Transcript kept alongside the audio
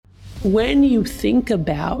When you think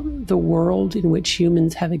about the world in which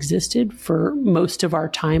humans have existed for most of our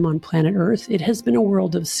time on planet Earth, it has been a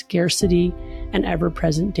world of scarcity and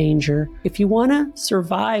ever-present danger. If you want to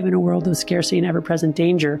survive in a world of scarcity and ever-present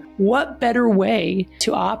danger, what better way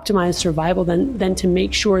to optimize survival than to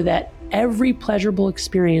make sure that every pleasurable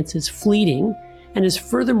experience is fleeting and is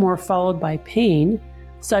furthermore followed by pain,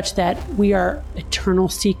 such that we are eternal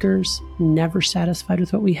seekers, never satisfied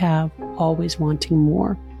with what we have, always wanting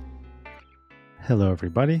more. Hello,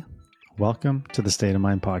 everybody. Welcome to the State of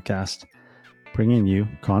Mind podcast, bringing you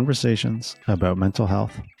conversations about mental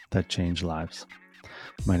health that change lives.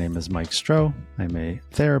 My name is Mike Stroh. I'm a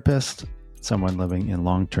therapist, someone living in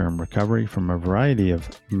long-term recovery from a variety of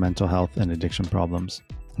mental health and addiction problems.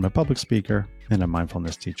 I'm a public speaker and a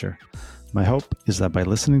mindfulness teacher. My hope is that by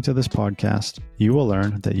listening to this podcast, you will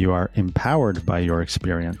learn that you are empowered by your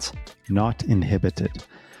experience, not inhibited.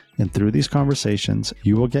 And through these conversations,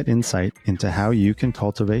 you will get insight into how you can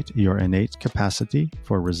cultivate your innate capacity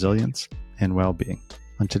for resilience and well-being.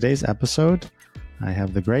 On today's episode, I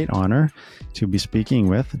have the great honor to be speaking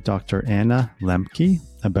with Dr. Anna Lembke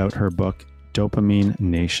about her book, Dopamine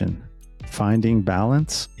Nation: Finding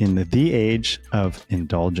Balance in the Age of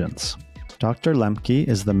Indulgence. Dr. Lembke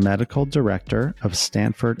is the medical director of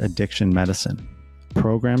Stanford Addiction Medicine,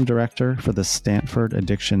 program director for the Stanford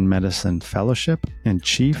Addiction Medicine Fellowship, and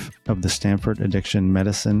chief of the Stanford Addiction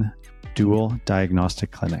Medicine Dual Diagnostic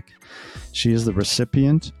Clinic. She is the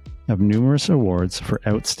recipient of numerous awards for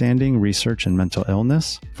outstanding research in mental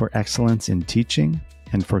illness, for excellence in teaching,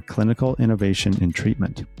 and for clinical innovation in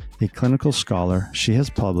treatment. A clinical scholar, she has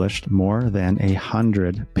published more than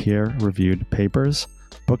 100 peer-reviewed papers,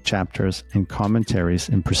 book chapters, and commentaries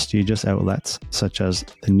in prestigious outlets such as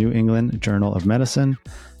the New England Journal of Medicine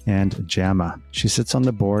and JAMA. She sits on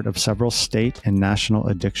the board of several state and national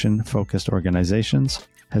addiction-focused organizations,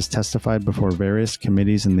 has testified before various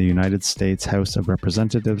committees in the United States House of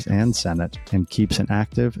Representatives and Senate, and keeps an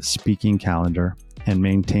active speaking calendar and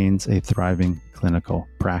maintains a thriving clinical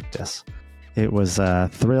practice. It was a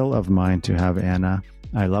thrill of mine to have Anna.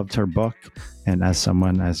 I loved her book, and as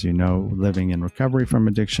someone, as you know, living in recovery from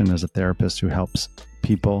addiction, as a therapist who helps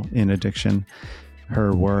people in addiction,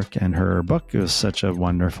 her work and her book was such a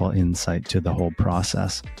wonderful insight to the whole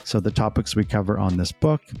process. So the topics we cover on this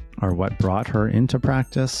book are what brought her into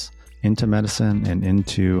practice, into medicine, and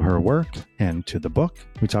into her work and to the book.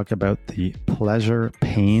 We talk about the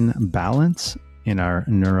pleasure-pain balance in our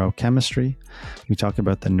neurochemistry. We talk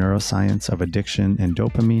about the neuroscience of addiction and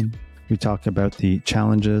dopamine. We talk about the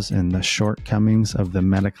challenges and the shortcomings of the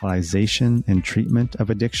medicalization and treatment of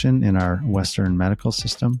addiction in our Western medical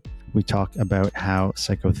system. We talk about how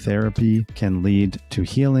psychotherapy can lead to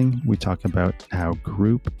healing. We talk about how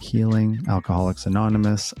group healing, Alcoholics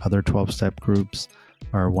Anonymous, other 12-step groups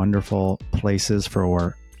are wonderful places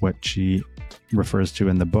for what she refers to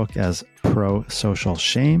in the book as pro-social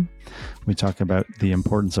shame. We talk about the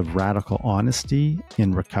importance of radical honesty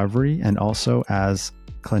in recovery and also as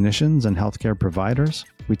clinicians and healthcare providers.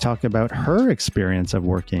 We talk about her experience of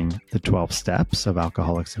working the 12 steps of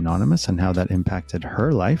Alcoholics Anonymous and how that impacted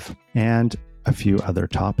her life, and a few other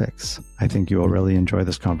topics. I think you will really enjoy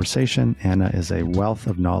this conversation. Anna is a wealth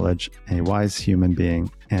of knowledge, a wise human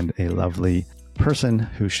being, and a lovely person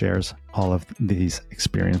who shares all of these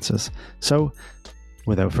experiences. So,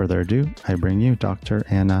 without further ado, I bring you Dr.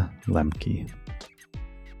 Anna Lembke.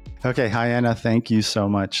 Okay. Hi, Anna. Thank you so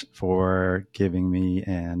much for giving me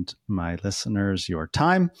and my listeners your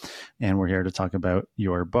time. And we're here to talk about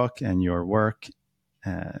your book and your work.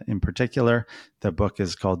 In particular, the book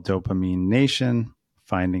is called Dopamine Nation: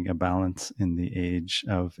 Finding a Balance in the Age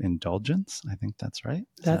of Indulgence. I think that's right.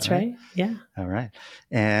 That's right? Yeah. All right.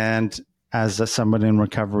 And as someone in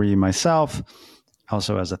recovery myself,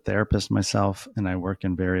 also as a therapist myself, and I work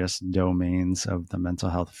in various domains of the mental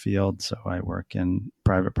health field. So I work in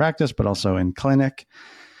private practice, but also in clinic.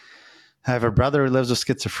 I have a brother who lives with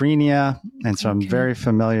schizophrenia. And so I'm very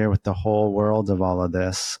familiar with the whole world of all of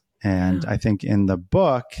this. And I think in the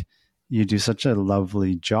book, you do such a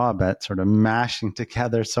lovely job at sort of mashing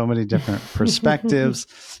together so many different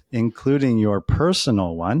perspectives, including your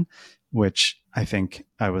personal one, which I think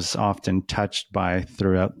I was often touched by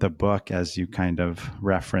throughout the book as you kind of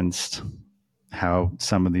referenced how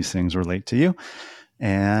some of these things relate to you.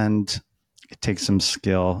 And it takes some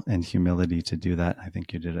skill and humility to do that. I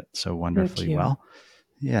think you did it so wonderfully well.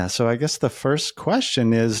 Yeah. So I guess the first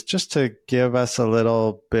question is just to give us a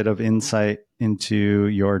little bit of insight into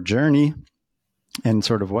your journey and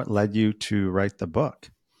sort of what led you to write the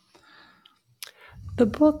book. The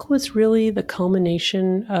book was really the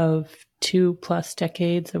culmination of 2+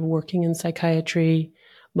 decades of working in psychiatry,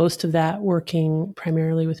 most of that working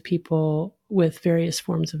primarily with people with various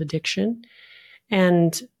forms of addiction.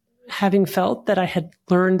 And having felt that I had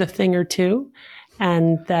learned a thing or two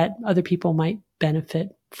and that other people might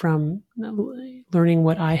benefit from learning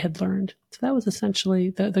what I had learned. So that was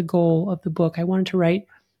essentially the goal of the book. I wanted to write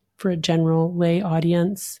for a general lay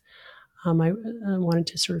audience. I wanted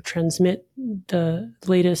to sort of transmit the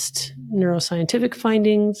latest neuroscientific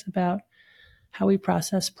findings about how we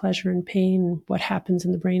process pleasure and pain, what happens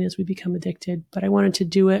in the brain as we become addicted. But I wanted to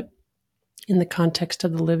do it in the context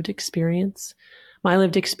of the lived experience, my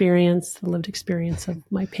lived experience, the lived experience of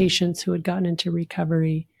my patients who had gotten into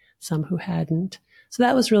recovery, some who hadn't. So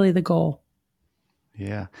that was really the goal.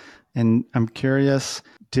 Yeah. And I'm curious,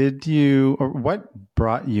 what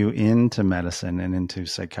brought you into medicine and into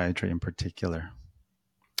psychiatry in particular?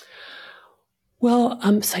 Well,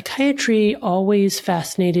 psychiatry always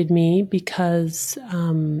fascinated me because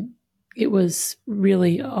it was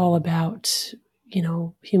really all about,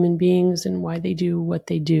 human beings and why they do what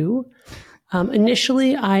they do.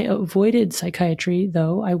 Initially, I avoided psychiatry,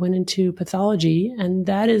 though. I went into pathology, and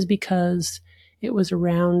that is because it was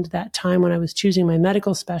around that time when I was choosing my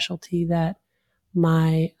medical specialty that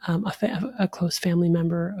a close family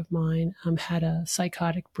member of mine had a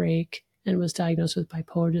psychotic break and was diagnosed with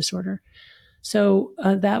bipolar disorder. So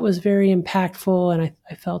that was very impactful, and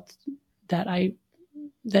I felt that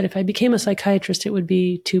if I became a psychiatrist, it would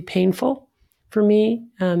be too painful for me,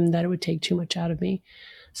 that it would take too much out of me.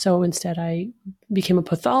 So instead, I became a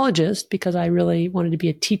pathologist because I really wanted to be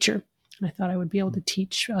a teacher. And I thought I would be able to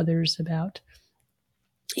teach others about,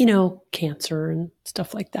 cancer and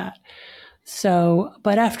stuff like that. So,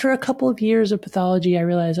 but after a couple of years of pathology, I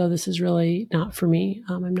realized, this is really not for me.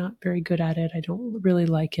 I'm not very good at it. I don't really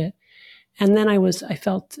like it. And then I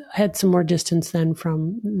felt I had some more distance then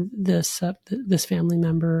from this family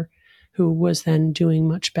member who was then doing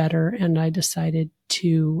much better. And I decided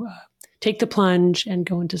to take the plunge and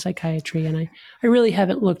go into psychiatry. And I really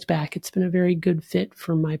haven't looked back. It's been a very good fit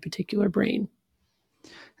for my particular brain.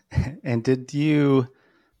 And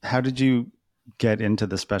how did you get into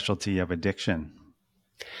the specialty of addiction?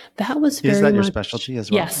 That was Is that your specialty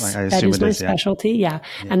as well? Yes, I assume that is it my is, specialty. Yeah.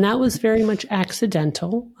 And that was very much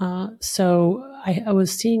accidental. So I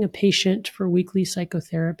was seeing a patient for weekly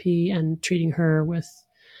psychotherapy and treating her with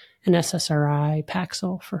an SSRI,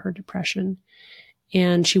 Paxil, for her depression.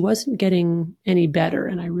 And she wasn't getting any better.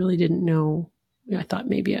 And I really didn't know. I thought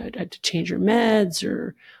maybe I'd have to change her meds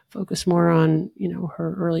or focus more on,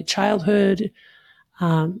 her early childhood.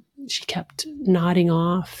 She kept nodding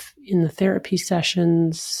off in the therapy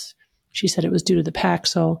sessions. She said it was due to the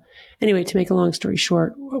Paxil. Anyway, to make a long story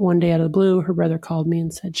short, one day out of the blue, her brother called me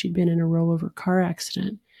and said she'd been in a rollover car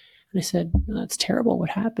accident. And I said, that's terrible.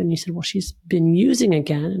 What happened? He said, well, she's been using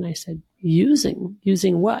again. And I said,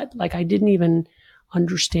 using what? Like I didn't even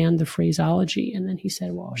understand the phraseology. And then he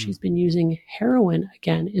said, well, she's been using heroin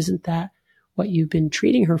again. Isn't that what you've been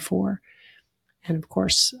treating her for? And of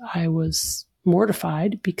course, I was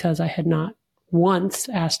mortified because I had not once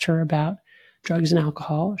asked her about drugs and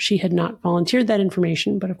alcohol. She had not volunteered that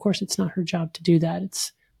information, but of course, it's not her job to do that.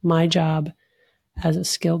 It's my job as a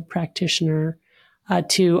skilled practitioner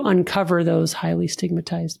to uncover those highly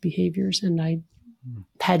stigmatized behaviors. And I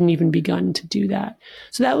hadn't even begun to do that.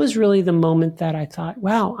 So that was really the moment that I thought,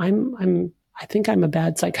 wow, I think I'm a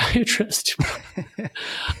bad psychiatrist.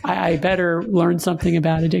 I better learn something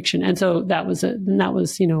about addiction. And so that was really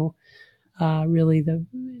the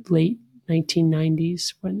late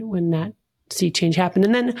 1990s when that sea change happened.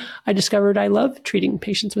 And then I discovered I love treating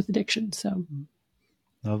patients with addiction. So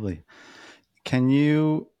lovely. Can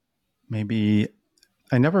you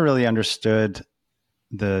I never really understood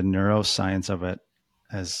the neuroscience of it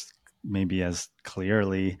as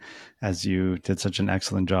clearly as you did such an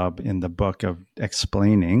excellent job in the book of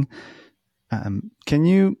explaining.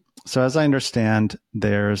 So as I understand,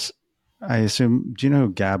 I assume, do you know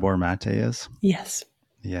who Gabor Mate is? Yes.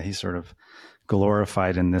 Yeah, he's sort of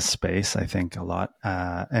glorified in this space, I think, a lot.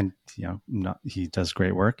 And, he does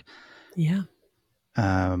great work. Yeah.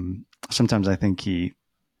 Sometimes I think he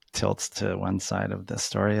tilts to one side of the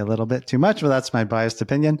story a little bit too much, but that's my biased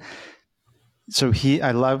opinion. So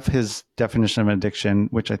I love his definition of addiction,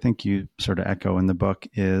 which I think you sort of echo in the book,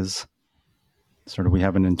 is sort of we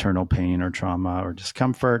have an internal pain or trauma or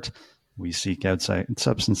discomfort. We seek outside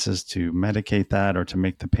substances to medicate that or to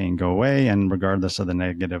make the pain go away. And regardless of the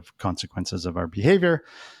negative consequences of our behavior,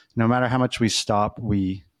 no matter how much we stop,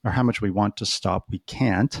 or how much we want to stop, we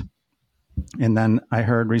can't. And then I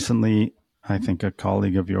heard recently, I think a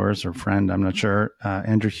colleague of yours or friend, I'm not sure,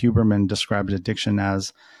 Andrew Huberman described addiction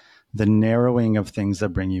as the narrowing of things that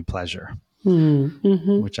bring you pleasure.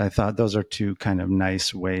 Mm-hmm. which I thought those are two kind of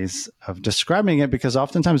nice ways of describing it, because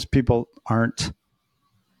oftentimes people aren't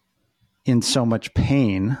in so much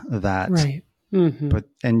pain that, Right. Mm-hmm.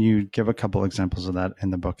 and you give a couple examples of that in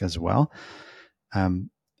the book as well.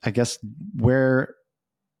 I guess, where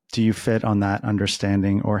do you fit on that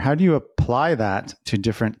understanding, or how do you apply that to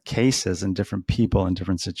different cases and different people in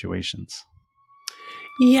different situations?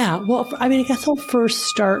 Yeah. Well, I mean, I guess I'll first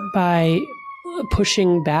start by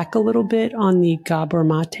pushing back a little bit on the Gabor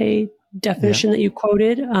Mate definition that you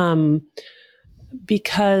quoted,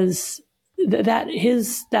 because that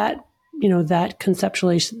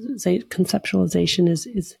conceptualization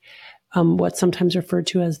is what's sometimes referred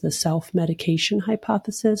to as the self-medication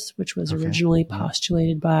hypothesis, which was originally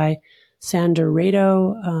postulated by Sander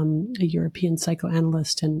Rado, a European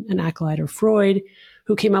psychoanalyst and an acolyte of Freud,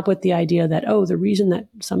 who came up with the idea that, the reason that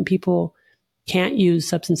some people can't use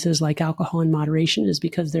substances like alcohol in moderation is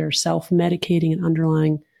because they're self-medicating an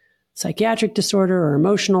underlying psychiatric disorder or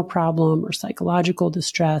emotional problem or psychological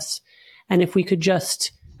distress. And if we could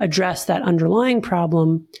just address that underlying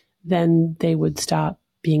problem, then they would stop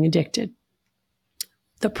being addicted.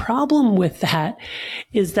 The problem with that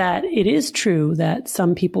is that it is true that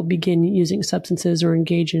some people begin using substances or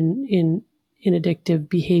engage in addictive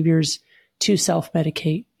behaviors to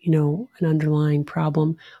self-medicate, an underlying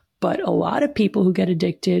problem. But a lot of people who get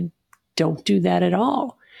addicted don't do that at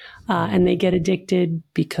all. And they get addicted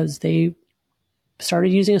because they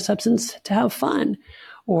started using a substance to have fun,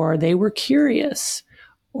 or they were curious,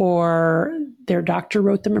 or their doctor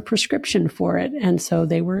wrote them a prescription for it, and so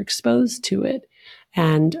they were exposed to it.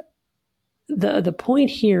 And the point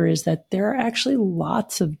here is that there are actually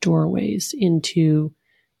lots of doorways into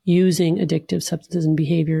using addictive substances and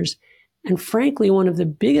behaviors. And frankly, one of the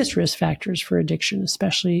biggest risk factors for addiction,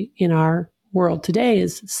 especially in our world today,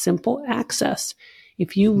 is simple access.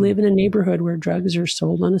 If you live in a neighborhood where drugs are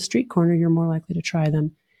sold on a street corner, you're more likely to try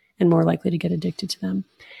them and more likely to get addicted to them.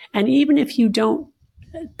 And even if you don't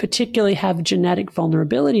particularly have genetic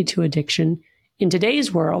vulnerability to addiction, in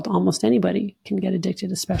today's world, almost anybody can get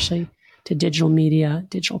addicted, especially to digital media,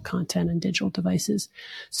 digital content, and digital devices.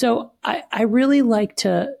 So I really like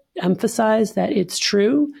to emphasize that it's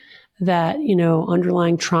true that,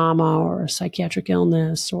 underlying trauma or psychiatric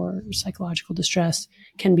illness or psychological distress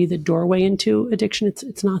can be the doorway into addiction.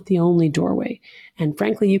 It's not the only doorway. And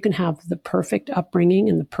frankly, you can have the perfect upbringing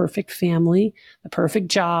and the perfect family, the perfect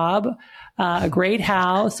job, a great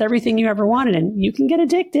house, everything you ever wanted, and you can get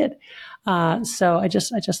addicted. So I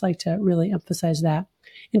just like to really emphasize that.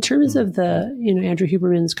 In terms of the, Andrew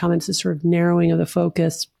Huberman's comments, the sort of narrowing of the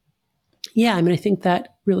focus. Yeah, I mean, I think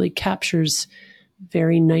that really captures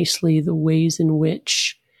very nicely the ways in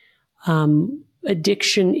which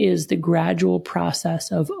addiction is the gradual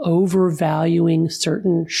process of overvaluing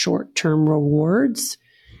certain short-term rewards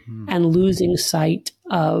and losing sight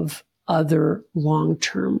of other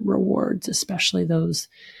long-term rewards, especially those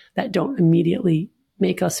that don't immediately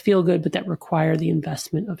make us feel good, but that require the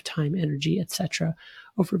investment of time, energy, etc.,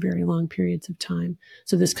 over very long periods of time.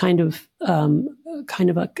 So this kind of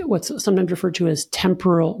what's sometimes referred to as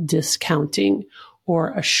temporal discounting,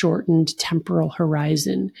 or a shortened temporal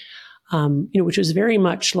horizon, which is very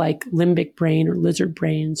much like limbic brain or lizard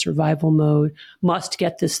brain, survival mode, must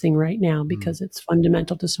get this thing right now because it's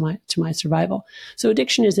fundamental to my survival. So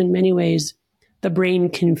addiction is in many ways the brain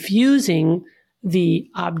confusing the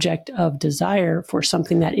object of desire for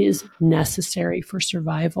something that is necessary for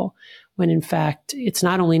survival, when in fact it's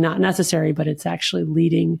not only not necessary, but it's actually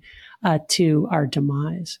leading to our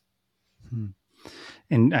demise.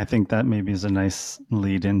 And I think that maybe is a nice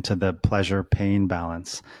lead into the pleasure-pain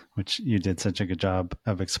balance, which you did such a good job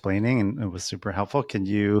of explaining, and it was super helpful. Can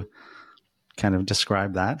you kind of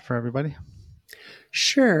describe that for everybody?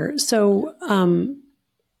 Sure. So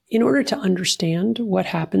in order to understand what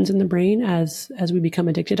happens in the brain as we become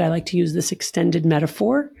addicted, I like to use this extended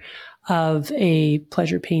metaphor of a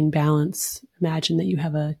pleasure-pain balance. Imagine that you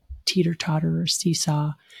have a teeter-totter or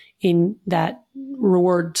seesaw in that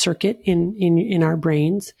reward circuit in our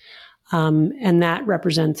brains. And that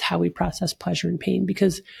represents how we process pleasure and pain.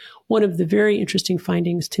 Because one of the very interesting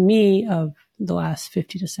findings to me of the last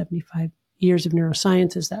 50 to 75 years of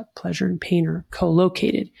neuroscience is that pleasure and pain are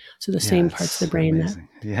co-located. So the same parts of the brain amazing.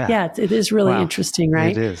 It is really interesting,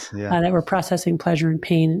 right? It is, that we're processing pleasure and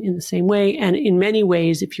pain in the same way. And in many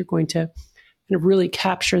ways, if you're going to kind of really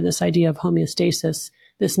capture this idea of homeostasis,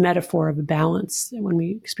 this metaphor of a balance, when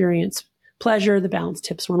we experience pleasure, the balance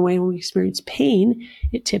tips one way. When we experience pain,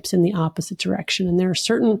 it tips in the opposite direction. And there are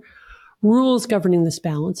certain rules governing this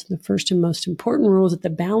balance. And the first and most important rule is that the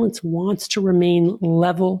balance wants to remain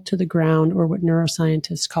level to the ground, or what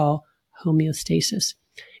neuroscientists call homeostasis.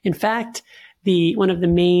 In fact, one of the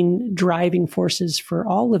main driving forces for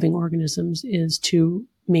all living organisms is to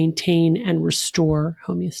maintain and restore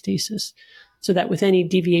homeostasis, so that with any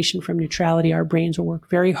deviation from neutrality, our brains will work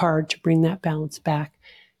very hard to bring that balance back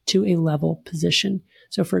to a level position.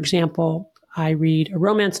 So for example, I read a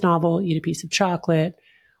romance novel, eat a piece of chocolate,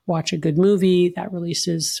 watch a good movie that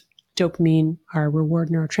releases dopamine, our reward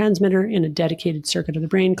neurotransmitter, in a dedicated circuit of the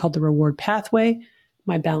brain called the reward pathway.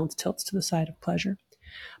 My balance tilts to the side of pleasure.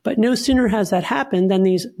 But no sooner has that happened than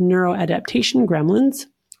these neuroadaptation gremlins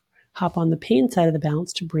hop on the pain side of the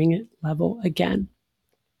balance to bring it level again.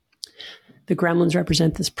 The gremlins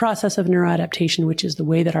represent this process of neuroadaptation, which is the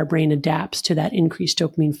way that our brain adapts to that increased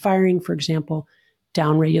dopamine firing. For example,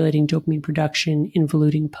 downregulating dopamine production,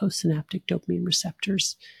 involuting postsynaptic dopamine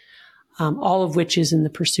receptors, all of which is in the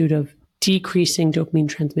pursuit of decreasing dopamine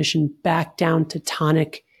transmission back down to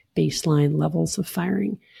tonic baseline levels of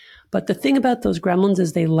firing. But the thing about those gremlins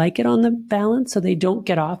is they like it on the balance, so they don't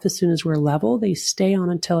get off as soon as we're level. They stay on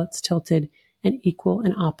until it's tilted an equal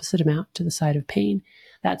and opposite amount to the side of pain.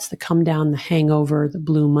 That's the come down, the hangover, the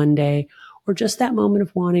blue Monday, or just that moment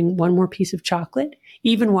of wanting one more piece of chocolate,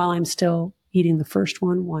 even while I'm still eating the first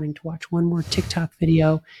one, wanting to watch one more TikTok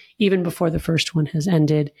video, even before the first one has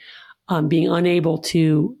ended, being unable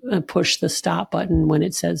to push the stop button when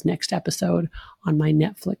it says next episode on my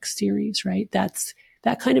Netflix series, right?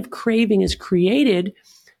 That kind of craving is created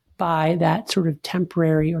by that sort of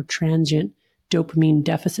temporary or transient dopamine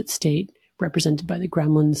deficit state represented by the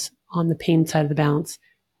gremlins on the pain side of the balance,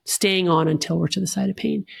 staying on until we're to the side of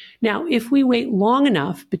pain. Now, if we wait long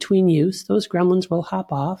enough between use, those gremlins will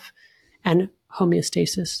hop off and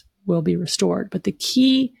homeostasis will be restored. But the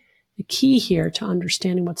key here to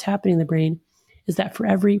understanding what's happening in the brain is that for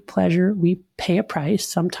every pleasure, we pay a price.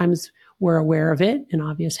 Sometimes we're aware of it, an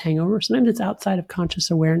obvious hangover. Sometimes it's outside of conscious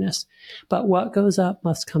awareness. But what goes up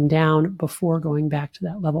must come down before going back to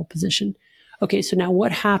that level position. Okay, so now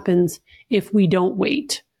what happens if we don't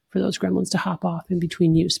wait for those gremlins to hop off in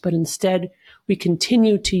between use, but instead we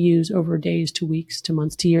continue to use over days to weeks to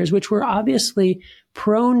months to years, which we're obviously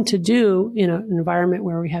prone to do in an environment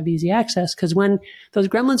where we have easy access? Because when those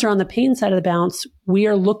gremlins are on the pain side of the balance, we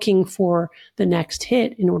are looking for the next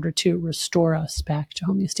hit in order to restore us back to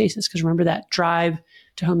homeostasis. Because remember, that drive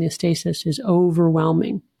to homeostasis is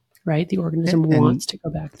overwhelming, right? The organism wants to go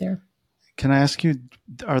back there. Can I ask you,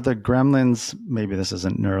 are the gremlins, maybe this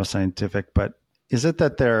isn't neuroscientific, but is it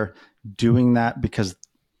that they're doing that because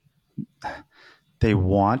they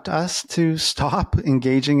want us to stop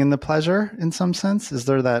engaging in the pleasure in some sense? Is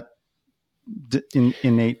there that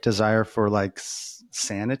innate desire for like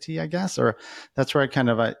sanity, I guess? Or that's where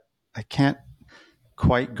I can't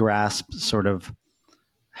quite grasp sort of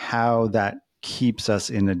how that keeps us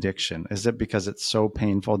in addiction. Is it because it's so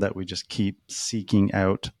painful that we just keep seeking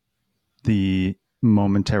out the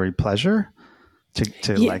momentary pleasure to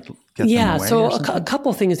like get them away? So a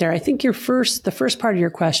couple things there. I think the first part of your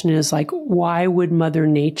question is like, why would Mother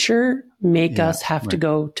Nature make us have to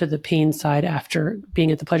go to the pain side after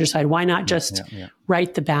being at the pleasure side? Why not just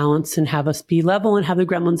right the balance and have us be level and have the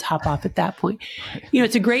gremlins hop off at that point? Right.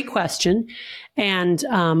 It's a great question. And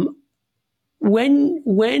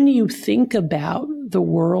when you think about the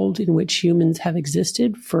world in which humans have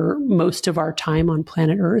existed for most of our time on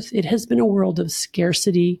planet Earth, it has been a world of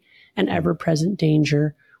scarcity and ever-present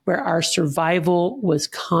danger, where our survival was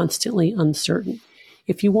constantly uncertain.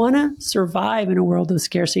 If you want to survive in a world of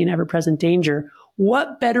scarcity and ever-present danger,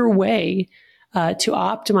 what better way to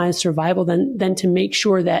optimize survival than to make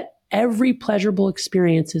sure that every pleasurable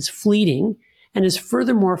experience is fleeting and is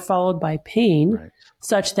furthermore followed by pain, right,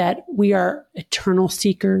 such that we are eternal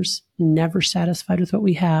seekers, never satisfied with what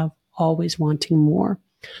we have, always wanting more.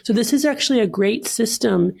 So this is actually a great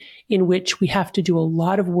system in which we have to do a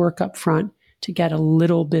lot of work up front to get a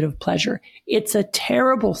little bit of pleasure. It's a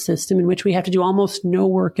terrible system in which we have to do almost no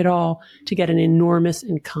work at all to get an enormous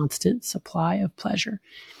and constant supply of pleasure.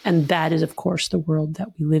 And that is, of course, the world that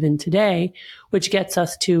we live in today, which gets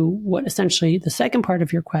us to what essentially the second part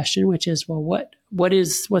of your question, which is, well,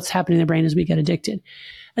 what's happening in the brain as we get addicted?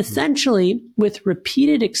 Essentially, with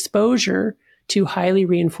repeated exposure to highly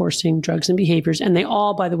reinforcing drugs and behaviors, and they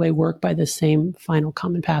all, by the way, work by the same final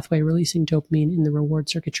common pathway, releasing dopamine in the reward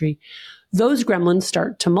circuitry, those gremlins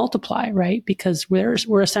start to multiply, right? Because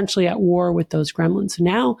we're essentially at war with those gremlins. So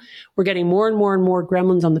now we're getting more and more and more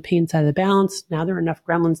gremlins on the pain side of the balance. Now there are enough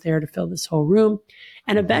gremlins there to fill this whole room.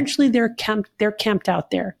 And eventually they're camped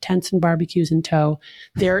out there, tents and barbecues in tow.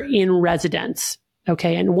 They're in residence.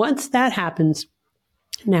 Okay. And once that happens,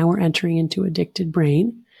 now we're entering into addicted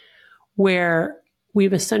brain, where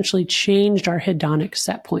we've essentially changed our hedonic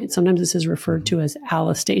set point. Sometimes this is referred to as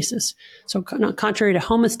allostasis. So contrary to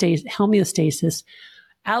homeostasis,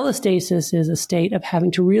 allostasis is a state of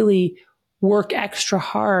having to really work extra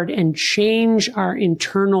hard and change our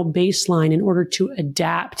internal baseline in order to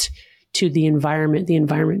adapt to the environment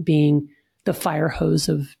being the fire hose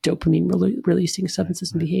of dopamine releasing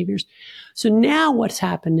substances and behaviors. So now what's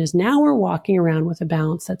happened is now we're walking around with a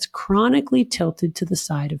balance that's chronically tilted to the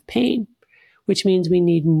side of pain, which means we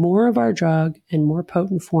need more of our drug and more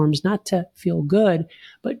potent forms, not to feel good,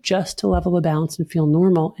 but just to level the balance and feel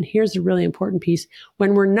normal. And here's a really important piece.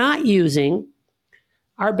 When we're not using,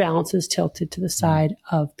 our balance is tilted to the side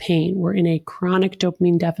of pain. We're in a chronic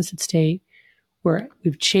dopamine deficit state where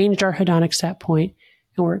we've changed our hedonic set point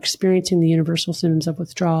and we're experiencing the universal symptoms of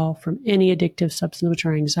withdrawal from any addictive substance, which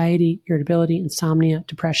are anxiety, irritability, insomnia,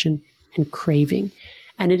 depression, and craving.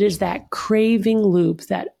 And it is that craving loop,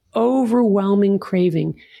 that overwhelming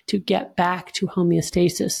craving to get back to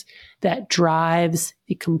homeostasis that drives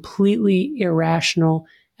the completely irrational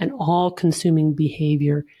and all-consuming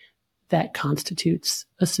behavior that constitutes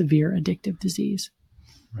a severe addictive disease.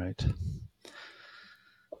 Right.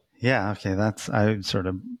 Yeah. Okay. I sort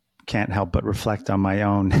of can't help but reflect on my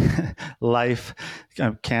own life.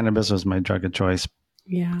 Cannabis was my drug of choice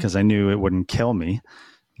because I knew it wouldn't kill me.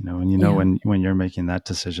 When you're making that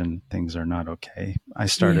decision, things are not okay. I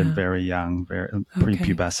started very young, very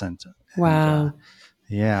prepubescent. Wow.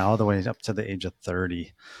 All the way up to the age of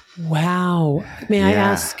 30. Wow. May I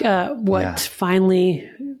ask what finally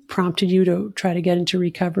prompted you to try to get into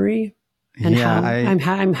recovery? And how?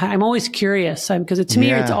 I'm always curious because to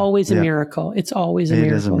me it's always a miracle. It's always a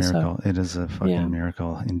miracle. It is a miracle. So. It is a fucking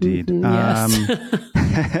miracle indeed. Yes.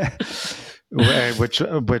 Which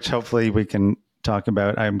hopefully we can talk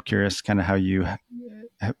about. I'm curious kind of how you,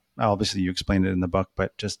 obviously you explained it in the book,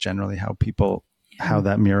 but just generally how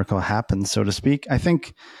that miracle happens, so to speak. I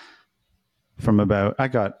think I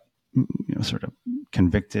got sort of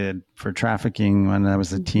convicted for trafficking when I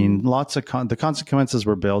was a teen. Lots of the consequences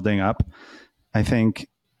were building up. I think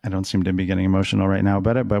I don't seem to be getting emotional right now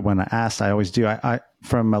about it, but when I always do. I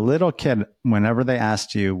from a little kid, whenever they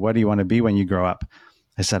asked you, what do you want to be when you grow up?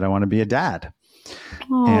 I said, I want to be a dad.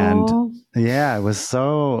 Aww. And it was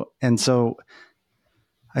so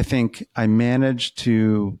I think I managed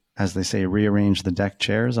to, as they say, rearrange the deck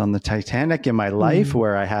chairs on the Titanic in my life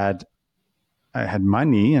where I had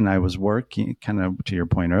money and I was working, kind of to your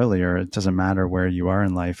point earlier, it doesn't matter where you are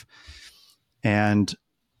in life. And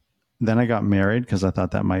then I got married because I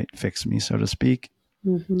thought that might fix me, so to speak.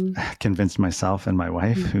 I convinced myself and my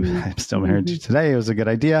wife, who I'm still married to today, it was a good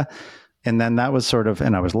idea. And then that was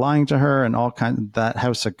and I was lying to her and that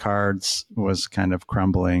house of cards was kind of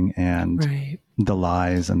crumbling and the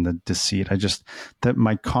lies and the deceit. That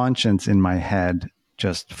my conscience in my head,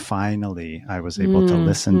 just finally I was able to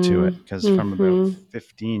listen to it because from about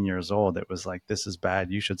 15 years old, it was like, this is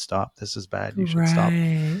bad. You should stop. This is bad. You should stop.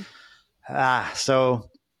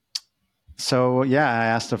 So I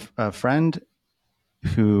asked a friend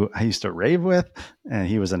who I used to rave with, and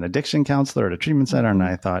he was an addiction counselor at a treatment center. And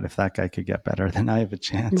I thought, if that guy could get better, then I have a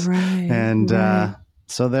chance. And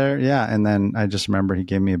and then I just remember he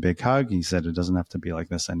gave me a big hug. He said, it doesn't have to be like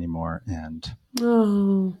this anymore. And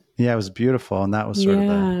it was beautiful. And that was sort of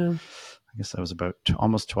I guess that was about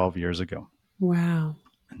almost 12 years ago. Wow.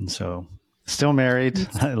 And so still married,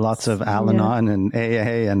 lots of Al-Anon and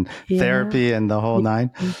AA and therapy and the whole nine.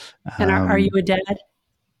 And are you a dad?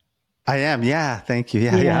 I am. Yeah. Thank you.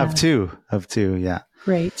 Yeah. Of two. Yeah.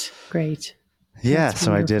 Great. Yeah. That's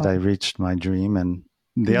so wonderful. I reached my dream, and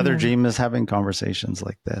the other dream is having conversations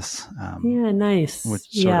like this. Nice. Which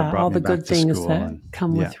sort of brought all me the back good to things school that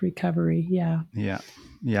come with recovery. Yeah.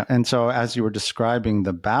 And so as you were describing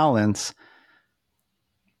the balance,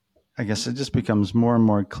 I guess it just becomes more and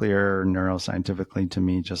more clear neuroscientifically to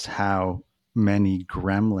me just how many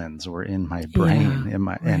gremlins were in my brain,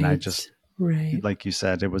 and I just, like you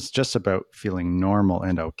said, it was just about feeling normal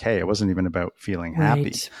and okay. It wasn't even about feeling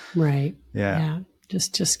happy. Right. Yeah.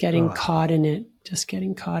 Just getting caught in it,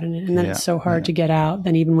 And then it's so hard to get out.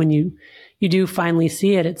 Then even when you do finally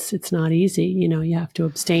see it, it's not easy. You have to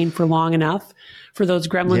abstain for long enough for those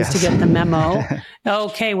gremlins to get the memo.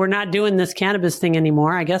 Okay, we're not doing this cannabis thing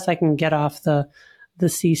anymore. I guess I can get off the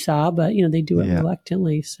seesaw, but they do it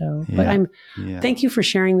reluctantly. So, but thank you for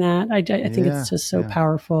sharing that. I think it's just so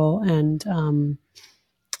powerful, and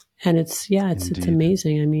it's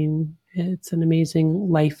amazing. I mean, it's an amazing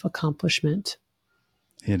life accomplishment.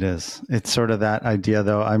 It is. It's sort of that idea,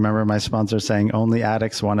 though. I remember my sponsor saying only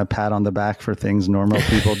addicts want a pat on the back for things normal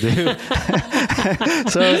people do.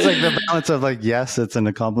 So it's like the balance of like, yes, it's an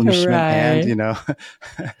accomplishment and,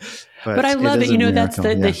 Right. But but I it love is it. a That's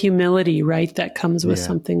miracle. the humility, right? That comes with Yeah.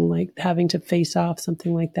 something like having to face off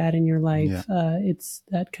something like that in your Yeah. life. It's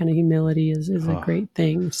that kind of humility is a Oh, great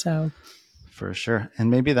thing. So for sure.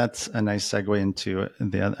 And maybe that's a nice segue into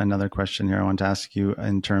another question here I want to ask you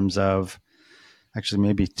in terms of actually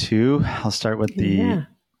maybe two. I'll start with yeah.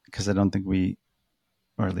 because I don't think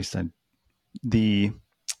or at least the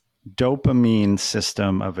dopamine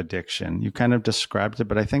system of addiction. You kind of described it,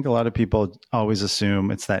 but I think a lot of people always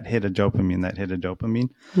assume it's that hit of dopamine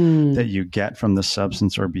that Hmm. you get from the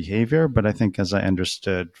substance or behavior. But I think, as I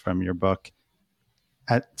understood from your book,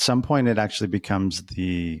 at some point it actually becomes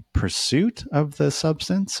the pursuit of the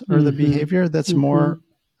substance or the Mm-hmm. behavior that's Mm-hmm. more,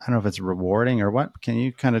 I don't know if it's rewarding or what. Can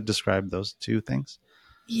you kind of describe those two things?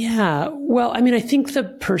 Yeah. Well, I think the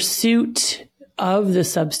pursuit of the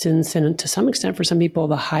substance and to some extent for some people,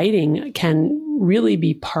 the hiding can really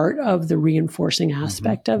be part of the reinforcing Mm-hmm,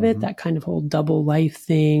 aspect of it, mm-hmm. that kind of whole double life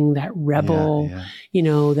thing, that Yeah, rebel,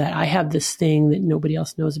 yeah. that I have this thing that nobody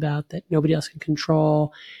else knows about, that nobody else can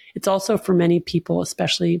control. It's also for many people,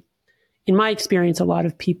 especially in my experience, a lot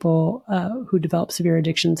of people who develop severe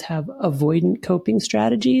addictions have avoidant coping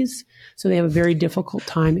strategies. So they have a very difficult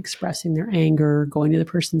time expressing their anger, going to the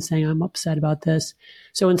person saying, I'm upset about this.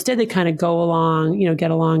 So instead, they kind of go along,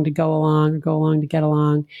 get along to go along or go along to get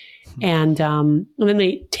along. And then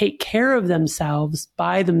they take care of themselves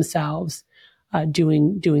by themselves,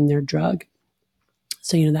 doing their drug.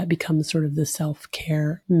 So, that becomes sort of the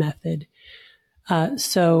self-care method.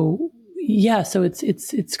 So yeah, so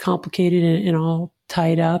it's complicated and all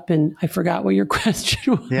tied up. And I forgot what your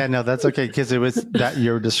question was. Yeah, no, that's okay. Because it was that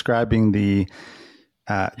you're describing the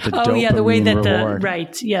Oh yeah, the way dopamine that reward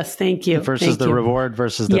right. Yes, thank you, versus thank the you. reward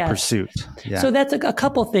versus the Yes. pursuit. Yeah. So that's a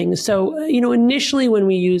couple things. So, initially when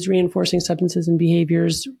we use reinforcing substances and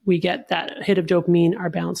behaviors, we get that hit of dopamine, our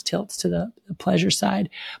balance tilts to the pleasure side.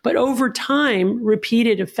 But over time,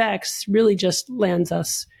 repeated effects really just lands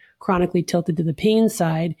us chronically tilted to the pain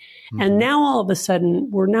side. And Mm-hmm. now all of a sudden,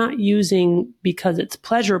 we're not using because it's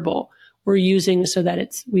pleasurable. We're using so that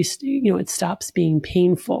it stops being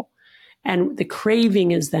painful. And the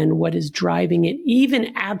craving is then what is driving it,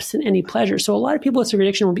 even absent any pleasure. So a lot of people with severe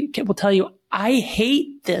addiction will tell you, I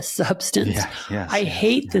hate this substance. I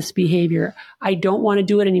hate this behavior. I don't want to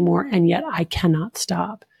do it anymore. And yet I cannot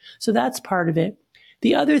stop. So that's part of it.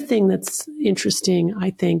 The other thing that's interesting,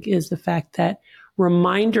 I think, is the fact that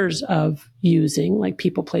reminders of using, like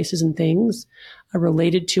people, places, and things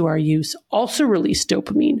related to our use, also release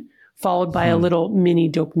dopamine, followed by a little mini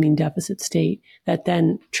dopamine deficit state that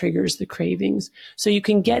then triggers the cravings. So you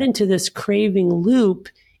can get into this craving loop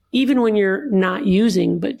even when you're not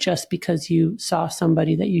using, but just because you saw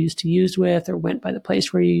somebody that you used to use with, or went by the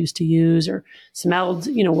place where you used to use, or smelled,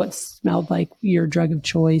 what smelled like your drug of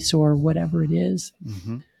choice, or whatever it is.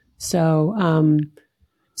 Mm-hmm.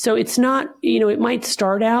 So it's not, it might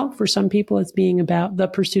start out for some people as being about the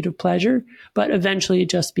pursuit of pleasure, but eventually it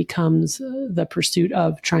just becomes the pursuit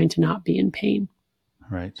of trying to not be in pain.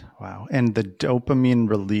 Right. Wow. And the dopamine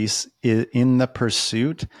release in the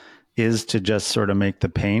pursuit is to just sort of make the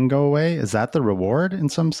pain go away. Is that the reward in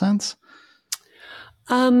some sense?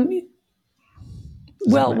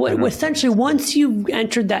 Essentially, once you've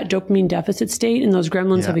entered that dopamine deficit state and those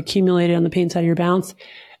gremlins have accumulated on the pain side of your balance,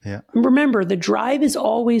 remember, the drive is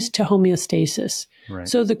always to homeostasis. Right.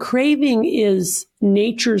 So the craving is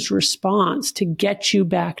nature's response to get you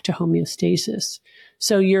back to homeostasis.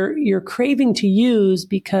 So you're craving to use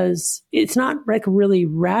because it's not like really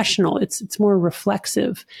rational. It's more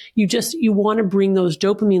reflexive. You want to bring those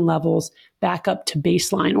dopamine levels back up to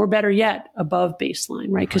baseline, or better yet, above baseline,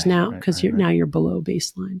 right? Because now you're below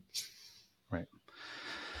baseline. Right.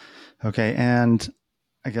 Okay. And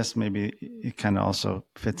I guess maybe it kind of also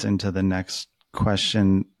fits into the next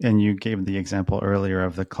question. And you gave the example earlier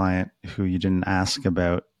of the client who you didn't ask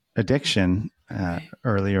about addiction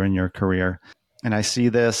earlier in your career. And I see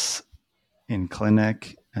this in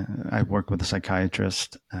clinic. I work with a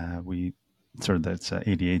psychiatrist. We sort of, that's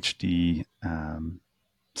ADHD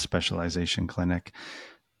specialization clinic.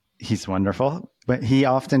 He's wonderful, but he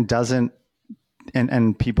often doesn't,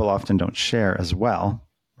 and people often don't share as well,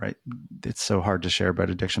 right? It's so hard to share about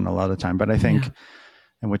addiction a lot of the time. But I think,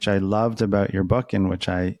 and which I loved about your book, and which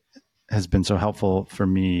has been so helpful for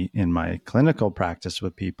me in my clinical practice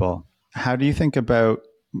with people. How do you think about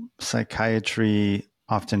psychiatry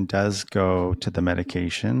often does go to the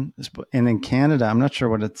medication? And in Canada, I'm not sure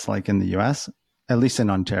what it's like in the US. at least in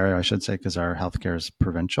Ontario, I should say, because our healthcare is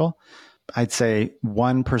provincial, I'd say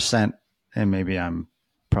 1%, and maybe I'm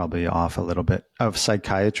probably off a little bit, of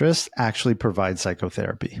psychiatrists actually provide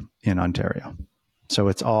psychotherapy in Ontario. So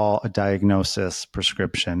it's all a diagnosis,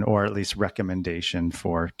 prescription, or at least recommendation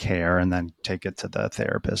for care, and then take it to the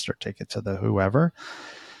therapist or take it to the whoever.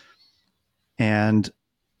 And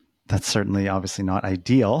that's certainly obviously not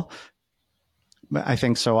ideal. But I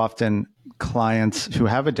think so often clients who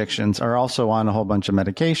have addictions are also on a whole bunch of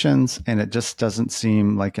medications, and it just doesn't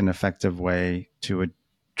seem like an effective way to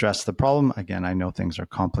address the problem. Again, I know things are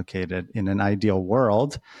complicated. In an ideal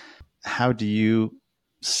world, how do you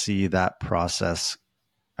see that process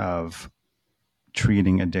of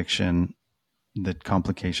treating addiction, the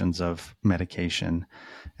complications of medication,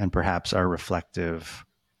 and perhaps our reflective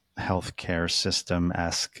healthcare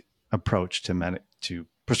system-esque approach to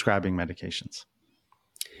prescribing medications?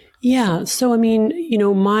 Yeah. So, I mean,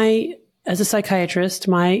 as a psychiatrist,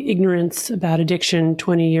 my ignorance about addiction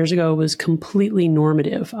 20 years ago was completely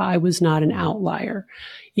normative. I was not an outlier.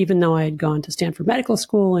 Even though I had gone to Stanford Medical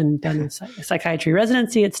School and done a psychiatry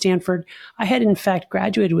residency at Stanford, I had in fact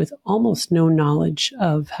graduated with almost no knowledge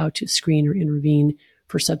of how to screen or intervene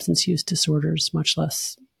for substance use disorders, much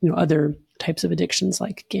less, other types of addictions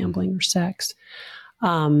like gambling or sex.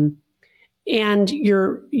 And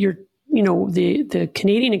the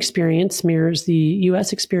Canadian experience mirrors the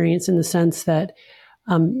U.S. experience in the sense that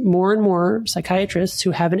more and more psychiatrists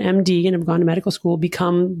who have an MD and have gone to medical school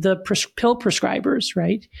become the pill prescribers,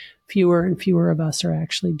 right? Fewer and fewer of us are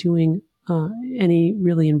actually doing any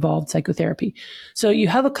really involved psychotherapy. So you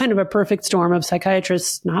have a kind of a perfect storm of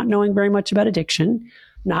psychiatrists not knowing very much about addiction,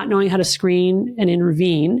 not knowing how to screen and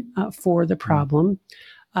intervene for the problem,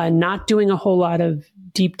 not doing a whole lot of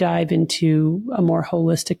deep dive into a more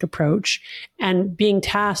holistic approach, and being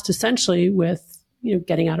tasked essentially with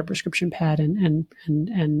getting out a prescription pad and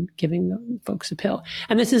giving the folks a pill.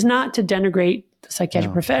 And this is not to denigrate the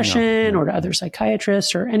psychiatric profession or to other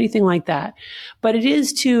psychiatrists or anything like that, but it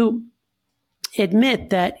is to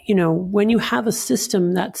admit that, when you have a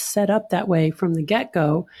system that's set up that way from the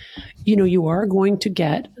get-go, you are going to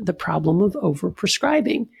get the problem of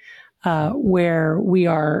overprescribing, where we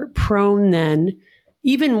are prone then,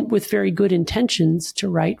 even with very good intentions, to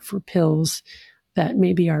write for pills that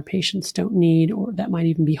maybe our patients don't need, or that might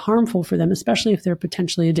even be harmful for them, especially if they're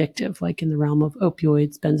potentially addictive, like in the realm of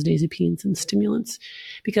opioids, benzodiazepines, and stimulants.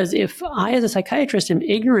 Because if I, as a psychiatrist, am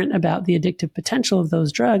ignorant about the addictive potential of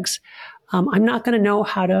those drugs, I'm not going to know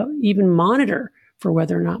how to even monitor for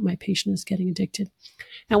whether or not my patient is getting addicted.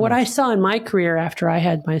 And what I saw in my career after I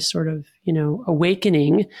had my sort of,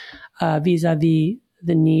 awakening vis-a-vis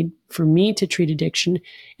the need for me to treat addiction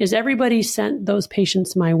is everybody sent those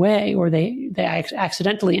patients my way, or they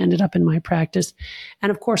accidentally ended up in my practice. And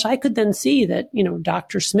of course, I could then see that,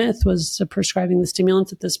 Dr. Smith was prescribing the stimulants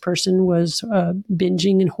that this person was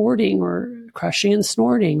binging and hoarding, or crushing and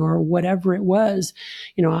snorting, or whatever it was.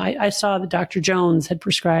 I saw that Dr. Jones had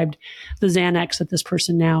prescribed the Xanax that this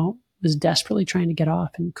person now was desperately trying to get off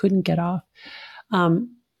and couldn't get off.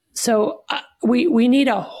 So we need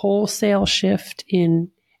a wholesale shift in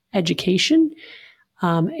education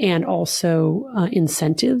and also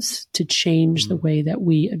incentives to change the way that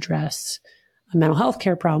we address mental health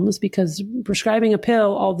care problems, because prescribing a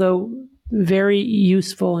pill, although very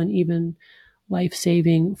useful and even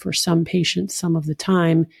life-saving for some patients some of the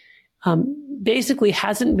time, basically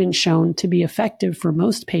hasn't been shown to be effective for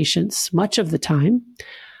most patients much of the time.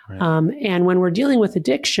 Right. And when we're dealing with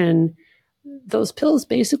addiction, those pills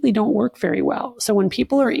basically don't work very well. So when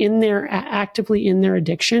people are actively in their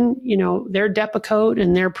addiction, their Depakote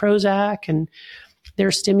and their Prozac and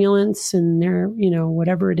their stimulants and their,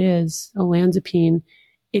 whatever it is, olanzapine,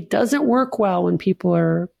 it doesn't work well when people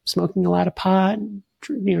are smoking a lot of pot,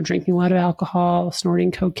 drinking a lot of alcohol,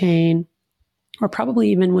 snorting cocaine, or probably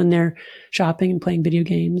even when they're shopping and playing video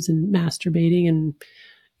games and masturbating and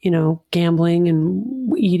gambling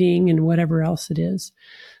and eating and whatever else it is.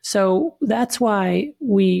 So that's why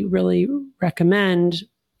we really recommend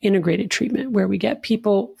integrated treatment, where we get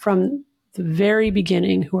people from the very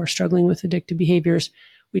beginning who are struggling with addictive behaviors.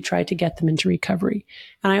 We try to get them into recovery.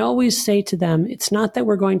 And I always say to them, it's not that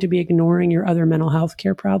we're going to be ignoring your other mental health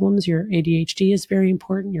care problems. Your ADHD is very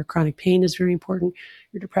important. Your chronic pain is very important.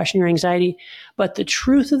 Your depression, your anxiety. But the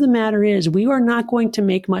truth of the matter is, we are not going to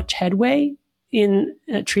make much headway in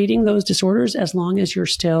treating those disorders as long as you're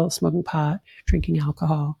still smoking pot, drinking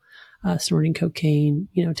alcohol, snorting cocaine,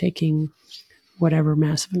 taking whatever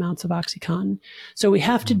massive amounts of OxyContin. So we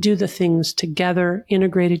have to do the things together,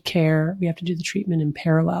 integrated care. We have to do the treatment in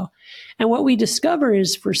parallel. And what we discover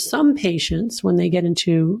is for some patients, when they get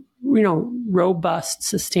into, robust,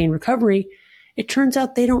 sustained recovery, it turns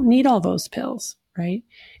out they don't need all those pills, right?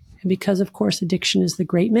 And because, of course, addiction is the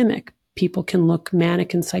great mimic. People can look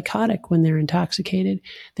manic and psychotic when they're intoxicated.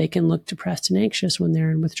 They can look depressed and anxious when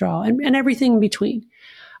they're in withdrawal, and everything in between.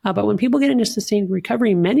 But when people get into sustained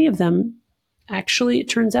recovery, many of them actually, it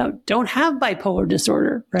turns out, don't have bipolar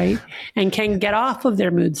disorder, right? And can get off of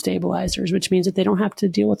their mood stabilizers, which means that they don't have to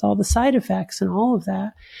deal with all the side effects and all of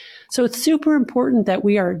that. So it's super important that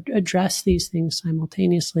we address these things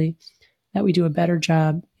simultaneously, that we do a better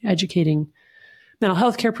job educating mental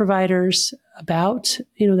health care providers about,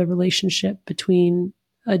 the relationship between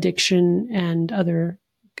addiction and other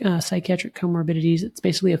psychiatric comorbidities. It's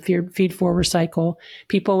basically a feed-forward cycle.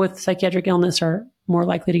 People with psychiatric illness are more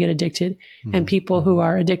likely to get addicted, and people who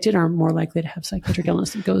are addicted are more likely to have psychiatric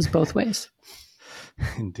illness. It goes both ways.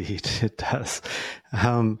 Indeed, it does.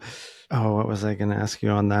 What was I going to ask you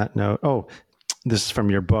on that note? Oh, this is from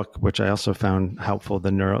your book, which I also found helpful,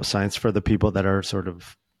 the Neuroscience, for the people that are sort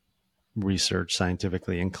of research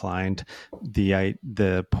scientifically inclined.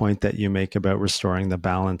 The point that you make about restoring the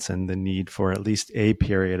balance and the need for at least a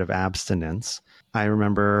period of abstinence. I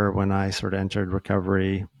remember when I sort of entered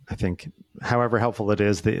recovery, I think however helpful it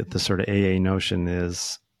is, the sort of AA notion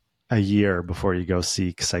is a year before you go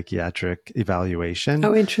seek psychiatric evaluation.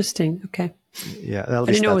 Oh, interesting. Okay. Yeah. I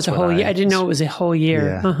didn't know it was a whole year. I didn't know it was a whole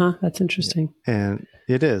year. Yeah. That's interesting. And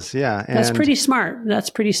it is. Yeah. That's pretty smart.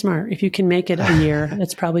 If you can make it a year,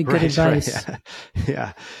 that's probably good advice. Right,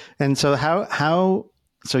 yeah. And so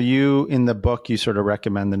so you, in the book, you sort of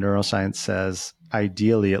recommend, the Neuroscience says,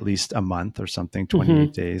 ideally at least a month or something,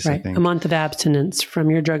 28 days, right. I think. A month of abstinence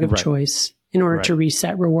from your drug of choice in order to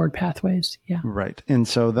reset reward pathways. Yeah. Right. And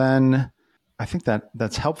so then I think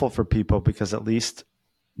that's helpful for people, because at least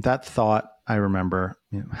that thought, I remember,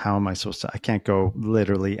 how am I supposed to, I can't go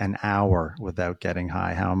literally an hour without getting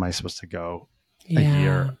high. How am I supposed to go a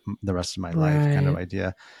year, the rest of my life kind of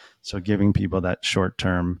idea. So giving people that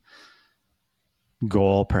short-term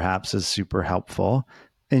goal perhaps is super helpful.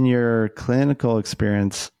 In your clinical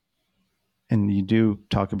experience, and you do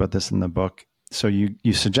talk about this in the book, so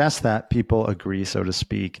you suggest that people agree, so to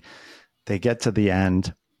speak, they get to the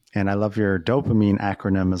end. And I love your dopamine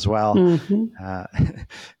acronym as well.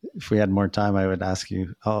 If we had more time, I would ask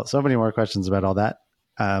you so many more questions about all that.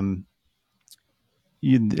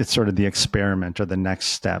 It's sort of the experiment or the next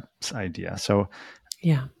steps idea. So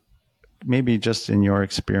maybe just in your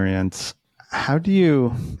experience, how do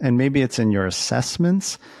you, and maybe it's in your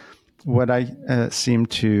assessments, what I seem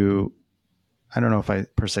to, I don't know if I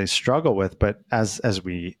per se struggle with, but as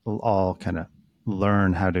we all kind of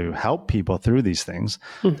learn how to help people through these things,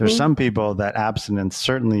 there's some people that abstinence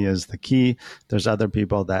certainly is the key. There's other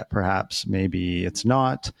people that perhaps maybe it's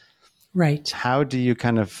not. Right. How do you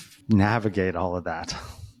kind of navigate all of that?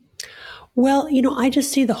 Well, I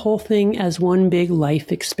just see the whole thing as one big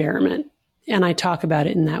life experiment. And I talk about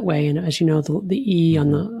it in that way. And as you know, the E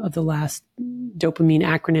on the last dopamine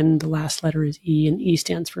acronym, the last letter is E, and E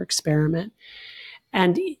stands for experiment.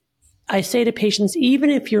 And I say to patients, even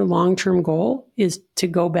if your long-term goal is to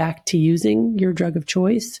go back to using your drug of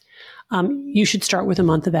choice, you should start with a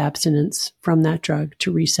month of abstinence from that drug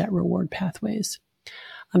to reset reward pathways.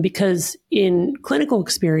 Because in clinical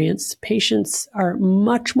experience, patients are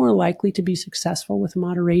much more likely to be successful with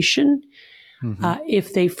moderation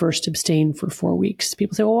if they first abstain for 4 weeks.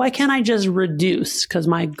 People say, well, why can't I just reduce? Because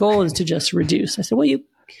my goal is to just reduce. I said, well,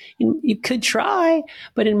 you could try,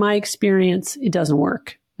 but in my experience, it doesn't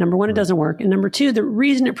work. Number one, it doesn't work. And number two, the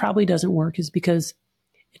reason it probably doesn't work is because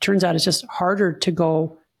it turns out it's just harder to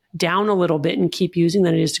go down a little bit and keep using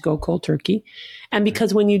than it is to go cold turkey. And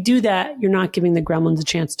because when you do that, you're not giving the gremlins a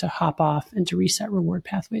chance to hop off and to reset reward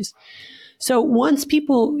pathways. So once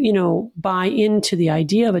people, buy into the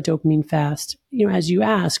idea of a dopamine fast, as you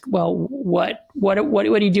ask, well, what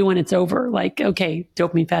do you do when it's over? Like, okay,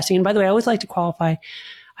 dopamine fasting. And by the way, I always like to qualify,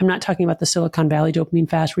 I'm not talking about the Silicon Valley dopamine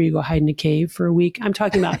fast where you go hide in a cave for a week. I'm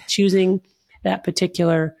talking about choosing that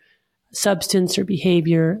particular substance or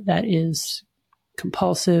behavior that is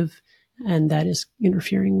compulsive and that is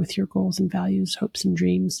interfering with your goals and values, hopes and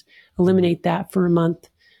dreams. Eliminate that for a month,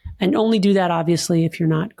 and only do that, obviously, if you're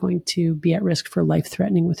not going to be at risk for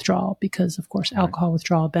life-threatening withdrawal, because, of course, alcohol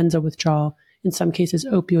withdrawal, benzo withdrawal, in some cases,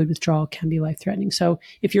 opioid withdrawal can be life-threatening. So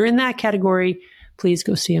if you're in that category, please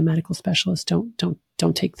go see a medical specialist.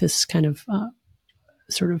 Don't take this kind of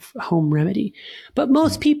sort of home remedy. But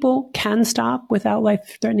most people can stop without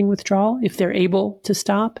life-threatening withdrawal if they're able to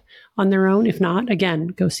stop on their own. If not, again,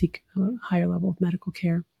 go seek a higher level of medical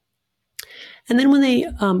care. And then when they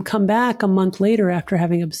come back a month later after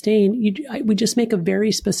having abstained, we just make a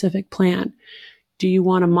very specific plan. Do you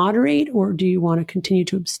want to moderate or do you want to continue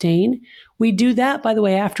to abstain? We do that, by the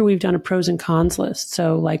way, after we've done a pros and cons list.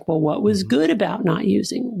 So like, well, what was good about not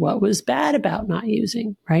using? What was bad about not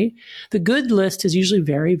using, right? The good list is usually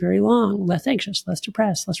very, very long. Less anxious, less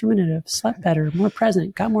depressed, less ruminative, slept better, more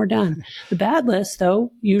present, got more done. The bad list,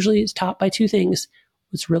 though, usually is topped by two things.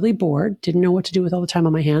 Was really bored, didn't know what to do with all the time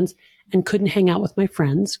on my hands, and couldn't hang out with my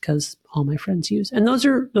friends because all my friends use. And those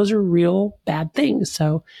are real bad things.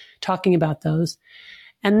 So talking about those.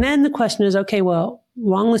 And then the question is, okay, well,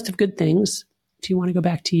 long list of good things. Do you want to go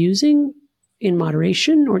back to using in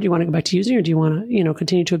moderation, or do you want to go back to using, or do you want to,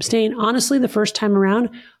 continue to abstain? Honestly, the first time around,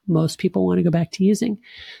 most people want to go back to using.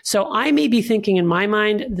 So I may be thinking in my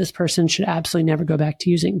mind, this person should absolutely never go back to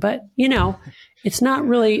using. But, it's not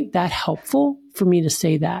really that helpful for me to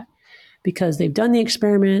say that, because they've done the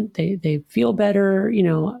experiment. They feel better.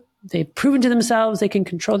 They've proven to themselves they can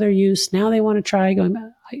control their use. Now they want to try going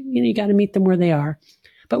back. You got to meet them where they are.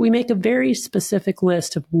 But we make a very specific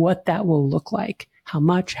list of what that will look like. How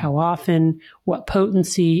much, how often, what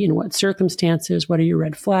potency, in what circumstances, what are your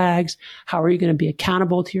red flags? How are you going to be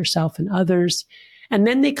accountable to yourself and others? And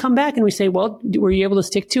then they come back and we say, well, were you able to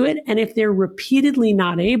stick to it? And if they're repeatedly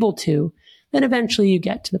not able to, then eventually you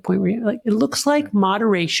get to the point where you're like, it looks like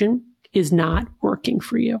moderation is not working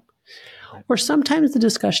for you. Or sometimes the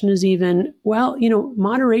discussion is even, well,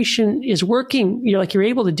 moderation is working. You're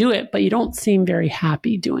able to do it, but you don't seem very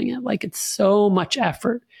happy doing it. Like it's so much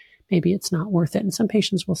effort. Maybe it's not worth it. And some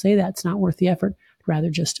patients will say that it's not worth the effort, rather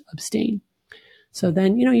just abstain. So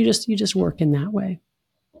then, you just work in that way.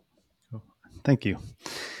 Thank you.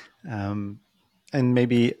 And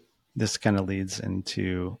maybe this kind of leads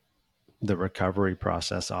into the recovery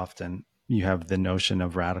process. Often you have the notion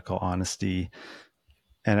of radical honesty,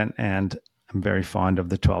 and I'm very fond of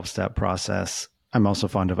the 12-step process. I'm also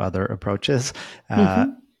fond of other approaches.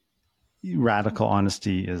 Radical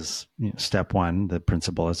honesty is step one. The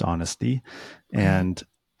principle is honesty. And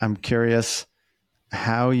I'm curious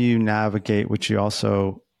how you navigate, which you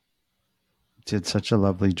also did such a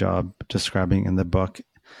lovely job describing in the book.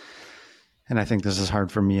 And I think this is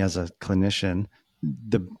hard for me as a clinician,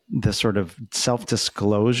 the sort of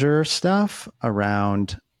self-disclosure stuff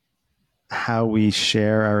around how we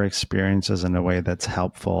share our experiences in a way that's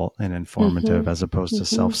helpful and informative as opposed to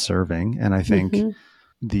self-serving. And I think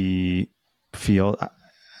the field,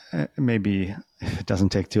 maybe if it doesn't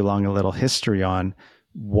take too long, a little history on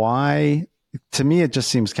why, to me, it just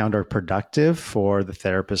seems counterproductive for the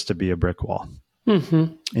therapist to be a brick wall.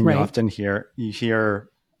 And you often hear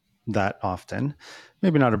that often,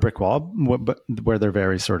 maybe not a brick wall, but where they're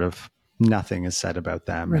very sort of nothing is said about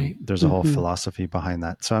them. Right. There's a whole philosophy behind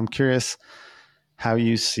that. So I'm curious how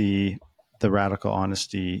you see the radical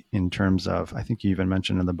honesty in terms of, I think you even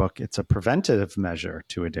mentioned in the book, it's a preventative measure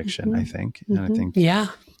to addiction, I think. And I think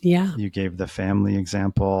you gave the family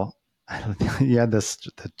example. You had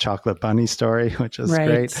the chocolate bunny story, which is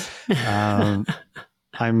great.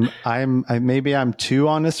 Maybe I'm too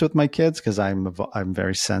honest with my kids because I'm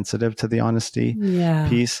very sensitive to the honesty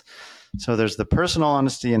piece. So there's the personal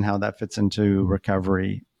honesty and how that fits into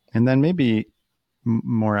recovery. And then maybe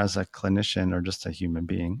more as a clinician or just a human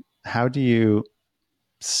being, how do you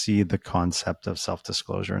see the concept of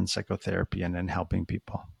self-disclosure in psychotherapy and in helping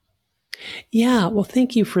people? Yeah, well,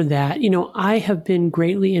 thank you for that. I have been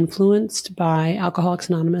greatly influenced by Alcoholics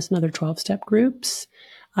Anonymous and other 12-step groups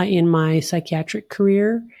in my psychiatric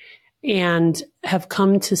career, and have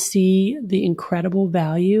come to see the incredible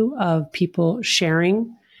value of people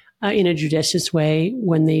sharing in a judicious way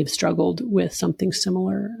when they've struggled with something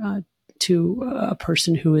similar to a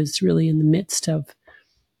person who is really in the midst of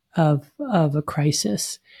a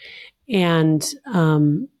crisis. And,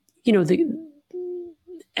 and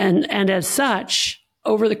as such,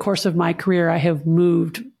 over the course of my career, I have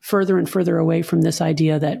moved further and further away from this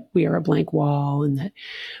idea that we are a blank wall and that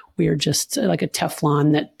we are just like a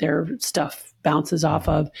Teflon that their stuff bounces off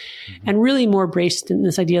of, and really more braced in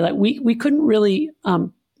this idea that we couldn't really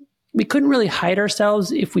hide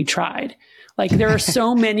ourselves if we tried. Like there are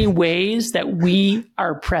so many ways that we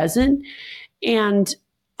are present. And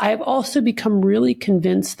I've also become really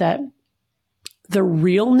convinced that the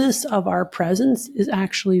realness of our presence is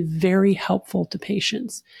actually very helpful to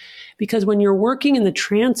patients, because when you're working in the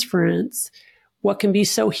transference, what can be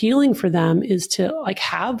so healing for them is to like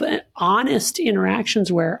have honest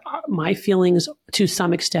interactions where my feelings, to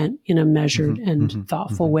some extent, in a measured and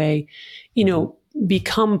thoughtful way,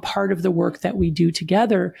 become part of the work that we do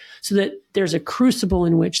together, so that there's a crucible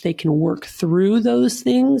in which they can work through those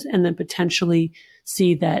things and then potentially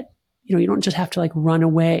see that, you don't just have to like run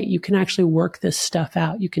away. You can actually work this stuff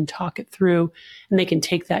out. You can talk it through, and they can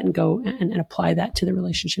take that and go and apply that to the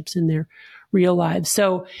relationships in their real lives.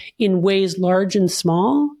 So in ways large and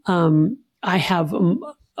small, I have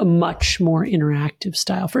a much more interactive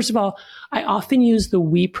style. First of all, I often use the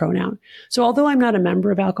we pronoun. So although I'm not a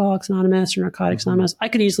member of Alcoholics Anonymous or Narcotics Anonymous, I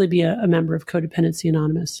could easily be a member of Codependency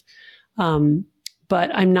Anonymous. But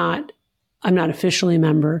I'm not officially a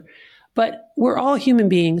member. But we're all human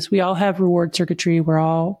beings. We all have reward circuitry. We're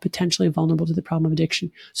all potentially vulnerable to the problem of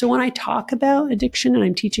addiction. So when I talk about addiction and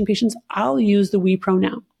I'm teaching patients, I'll use the we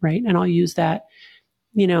pronoun, right? And I'll use that,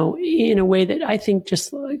 in a way that I think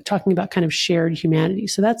just like talking about kind of shared humanity.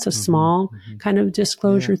 So that's a small kind of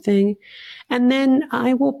disclosure thing. And then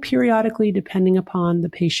I will periodically, depending upon the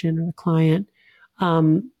patient or the client,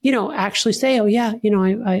 actually say, oh yeah,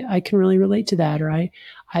 I can really relate to that, or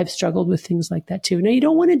I've struggled with things like that too. Now, you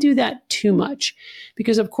don't want to do that too much,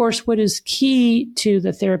 because of course, what is key to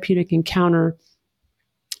the therapeutic encounter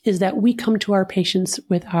is that we come to our patients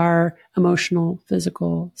with our emotional,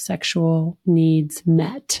 physical, sexual needs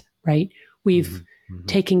met, right? We've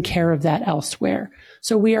taken care of that elsewhere.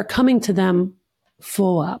 So we are coming to them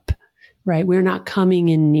full up, right? We're not coming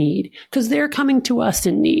in need, because they're coming to us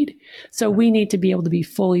in need. So we need to be able to be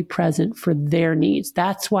fully present for their needs.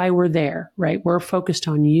 That's why we're there, right? We're focused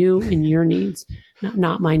on you and your needs,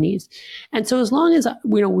 not my needs. And so as long as,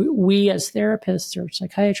 we as therapists or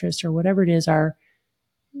psychiatrists or whatever it is are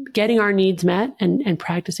getting our needs met and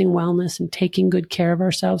practicing wellness and taking good care of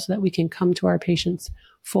ourselves so that we can come to our patients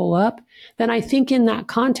full up, then I think in that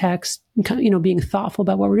context, being thoughtful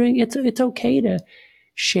about what we're doing, it's okay to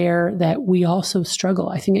share that we also struggle.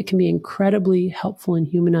 I think it can be incredibly helpful and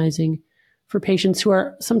humanizing for patients who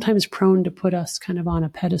are sometimes prone to put us kind of on a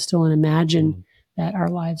pedestal and imagine that our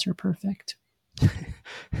lives are perfect.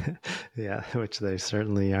 Yeah, which they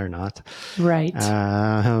certainly are not. Right.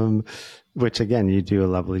 Which again, you do a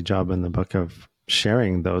lovely job in the book of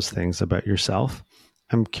sharing those things about yourself.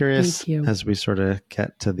 I'm curious, as we sort of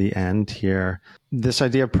get to the end here, this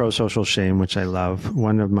idea of pro-social shame, which I love.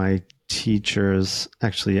 One of my teachers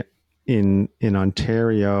actually in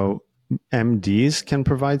Ontario, MDs can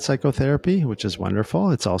provide psychotherapy, which is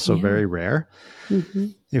wonderful. It's also very rare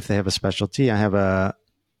if they have a specialty. I have a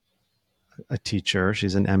teacher,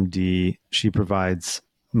 she's an MD. She provides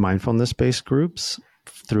mindfulness-based groups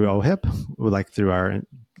through OHIP, like through our,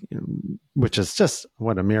 which is just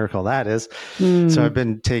what a miracle that is. So I've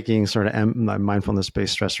been taking sort of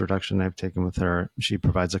mindfulness-based stress reduction I've taken with her. She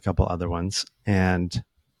provides a couple other ones. And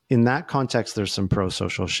in that context, there's some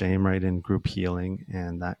pro-social shame, right, in group healing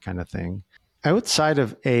and that kind of thing. Outside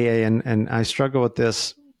of AA, and I struggle with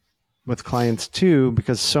this with clients too,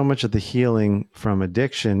 because so much of the healing from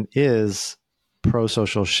addiction is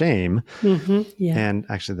pro-social shame. And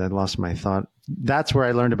actually, I lost my thought. That's where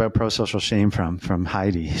I learned about pro-social shame from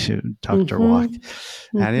Heidi, Dr. Walk.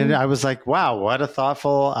 And I was like, wow, what a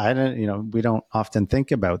thoughtful, we don't often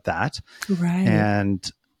think about that. Right.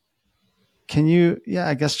 And can you,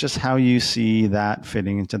 I guess just how you see that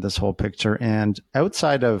fitting into this whole picture. And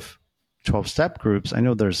outside of 12-step groups, I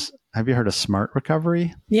know have you heard of SMART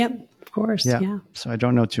recovery? Yep, of course. Yeah. So I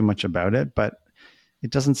don't know too much about it, but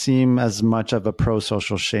it doesn't seem as much of a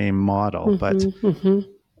pro-social shame model. But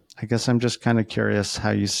I guess I'm just kind of curious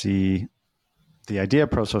how you see the idea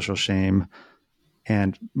of pro-social shame,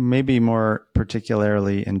 and maybe more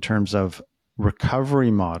particularly in terms of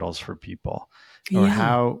recovery models for people, or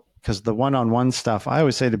how, because the one-on-one stuff, I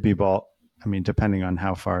always say to people, I mean, depending on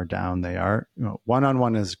how far down they are,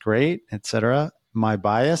 one-on-one is great, etc. My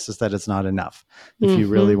bias is that it's not enough if you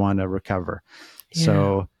really want to recover.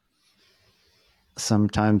 So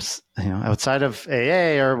sometimes, outside of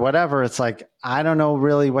AA or whatever, it's like, I don't know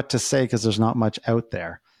really what to say because there's not much out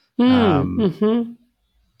there.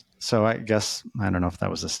 So I guess, I don't know if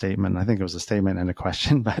that was a statement. I think it was a statement and a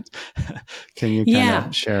question, but can you kind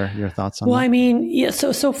of share your thoughts on that? Well, I mean,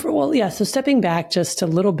 so stepping back just a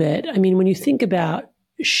little bit, I mean, when you think about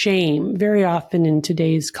shame, very often in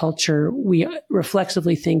today's culture, we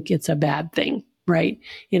reflexively think it's a bad thing, right?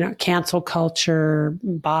 Cancel culture,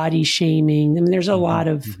 body shaming. I mean, there's a lot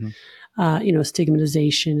of,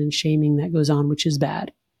 stigmatization and shaming that goes on, which is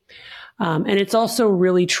bad. And it's also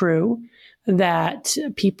really true that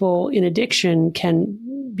people in addiction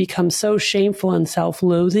can become so shameful and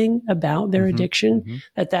self-loathing about their addiction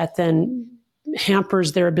that then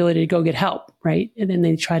hampers their ability to go get help, right? And then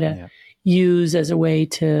they try to use as a way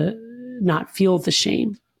to not feel the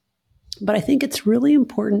shame. But I think it's really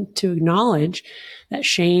important to acknowledge that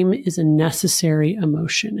shame is a necessary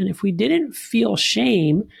emotion. And if we didn't feel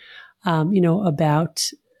shame, about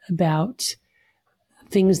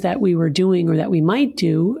things that we were doing or that we might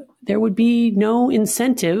do, there would be no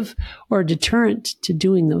incentive or deterrent to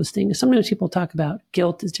doing those things. Sometimes people talk about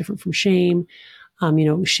guilt is different from shame.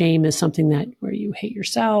 Shame is something that where you hate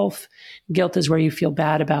yourself. Guilt is where you feel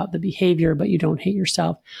bad about the behavior, but you don't hate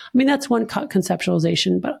yourself. I mean, that's one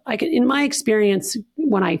conceptualization. But in my experience,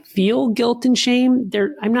 when I feel guilt and shame,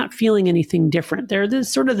 I'm not feeling anything different. They're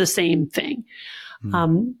sort of the same thing.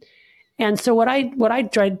 And so what I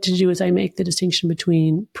tried to do is I make the distinction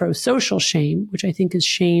between pro-social shame, which I think is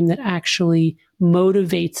shame that actually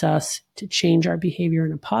motivates us to change our behavior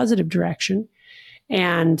in a positive direction,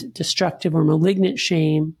 and destructive or malignant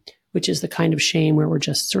shame, which is the kind of shame where we're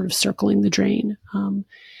just sort of circling the drain.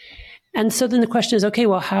 And so then the question is, okay,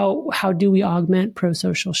 well, how do we augment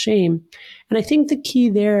pro-social shame? And I think the key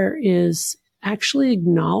there is actually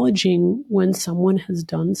acknowledging when someone has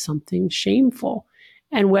done something shameful.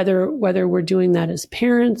 And whether we're doing that as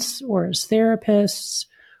parents or as therapists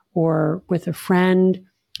or with a friend,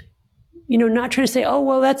 not trying to say, oh,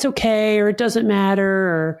 well, that's okay, or it doesn't matter,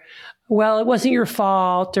 or, well, it wasn't your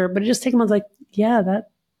fault, but just take a moment like, yeah,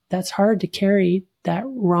 that's hard to carry that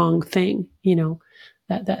wrong thing,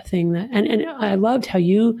 that thing and I loved how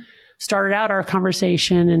you started out our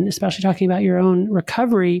conversation, and especially talking about your own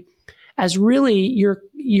recovery as really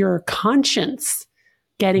your conscience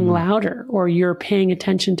getting louder, or you're paying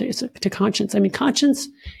attention to conscience. I mean, conscience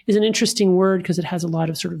is an interesting word because it has a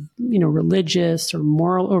lot of sort of, religious or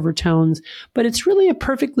moral overtones, but it's really a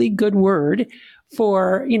perfectly good word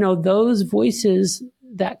for, those voices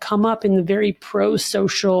that come up in the very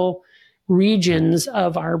pro-social regions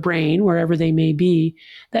of our brain, wherever they may be,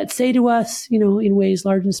 that say to us, in ways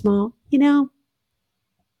large and small, you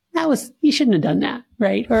shouldn't have done that,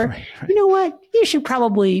 right? Or, right. You know what, you should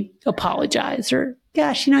probably apologize, or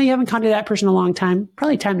gosh, you haven't contacted that person in a long time.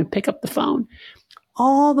 Probably time to pick up the phone.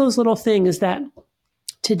 All those little things that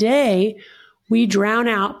today we drown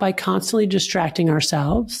out by constantly distracting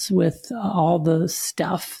ourselves with all the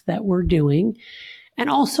stuff that we're doing. And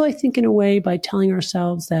also, I think in a way by telling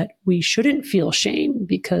ourselves that we shouldn't feel shame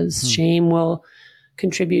because shame will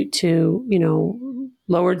contribute to,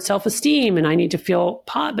 lowered self-esteem, and I need to feel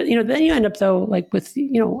but then you end up though, like with,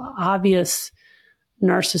 obvious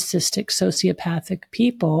narcissistic, sociopathic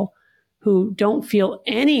people who don't feel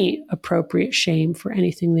any appropriate shame for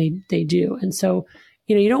anything they do. And so,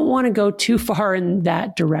 you don't want to go too far in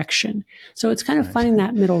that direction. So it's kind of finding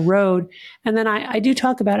that middle road. And then I do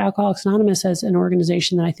talk about Alcoholics Anonymous as an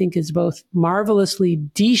organization that I think is both marvelously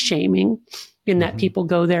de-shaming, in that people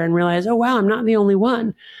go there and realize, oh, wow, I'm not the only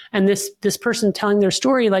one. And this person telling their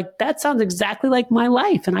story, like, that sounds exactly like my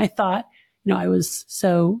life. And I thought, I was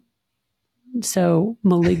so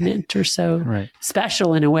malignant or so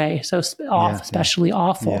special in a way, so especially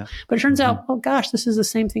awful. Yeah. But it turns out, oh gosh, this is the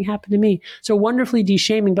same thing happened to me. So wonderfully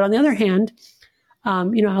de-shaming. But on the other hand,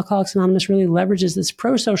 Alcoholics Anonymous really leverages this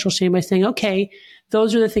pro-social shame by saying, okay,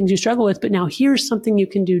 those are the things you struggle with, but now here's something you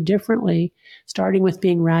can do differently, starting with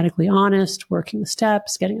being radically honest, working the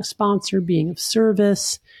steps, getting a sponsor, being of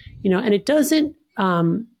service, and it doesn't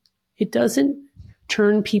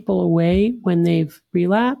turn people away when they've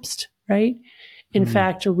relapsed, right? In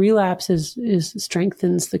fact, a relapse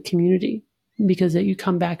strengthens the community because you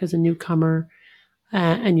come back as a newcomer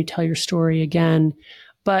and you tell your story again.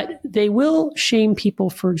 But they will shame people,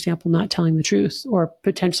 for example, not telling the truth or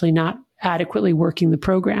potentially not adequately working the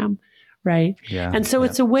program, right? Yeah, and so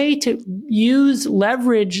it's a way to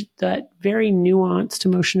leverage that very nuanced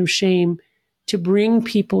emotion of shame to bring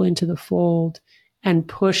people into the fold and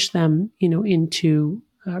push them, into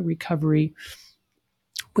recovery,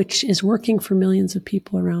 which is working for millions of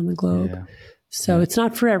people around the globe. Yeah. So it's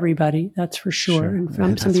not for everybody, that's for sure.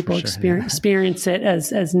 And some people experience it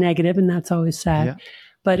as negative, and that's always sad. Yeah.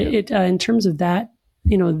 But it in terms of that,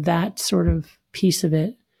 that sort of piece of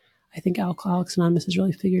it, I think Alcoholics Anonymous has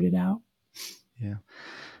really figured it out. Yeah.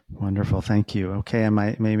 Wonderful. Thank you. Okay. And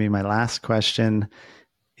maybe my last question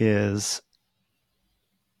is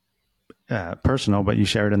personal, but you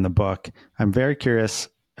shared in the book. I'm very curious,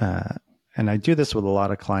 and I do this with a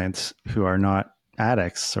lot of clients who are not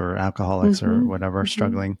addicts or alcoholics or whatever,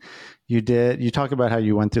 struggling. You talk about how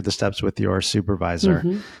you went through the steps with your supervisor,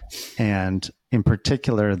 and in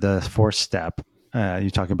particular, the fourth step, you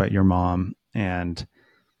talk about your mom. And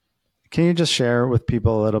can you just share with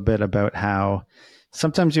people a little bit about how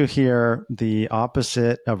sometimes you hear the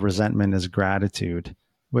opposite of resentment is gratitude,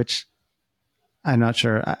 which I'm not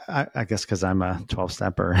sure. I guess because I'm a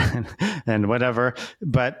 12-stepper and whatever,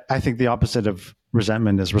 but I think the opposite of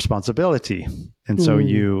resentment is responsibility. And so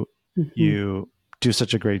you do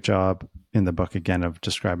such a great job in the book, again, of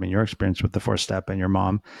describing your experience with the 4-step and your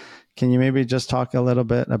mom. Can you maybe just talk a little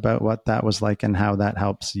bit about what that was like and how that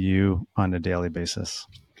helps you on a daily basis?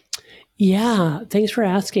 Yeah, thanks for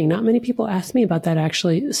asking. Not many people ask me about that,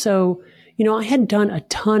 actually. So, I had done a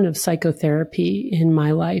ton of psychotherapy in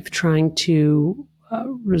my life trying to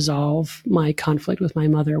resolve my conflict with my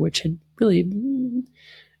mother, which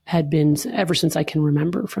had been ever since I can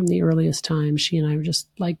remember, from the earliest times. She and I were just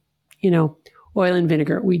like, oil and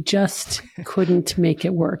vinegar. We just couldn't make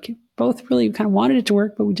it work. Both really kind of wanted it to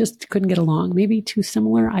work, but we just couldn't get along. Maybe too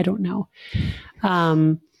similar. I don't know.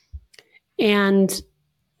 And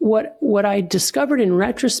what I discovered in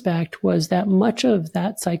retrospect was that much of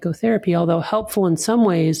that psychotherapy, although helpful in some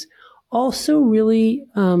ways, also really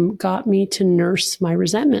got me to nurse my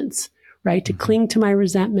resentments, right? To cling to my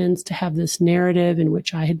resentments, to have this narrative in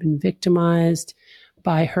which I had been victimized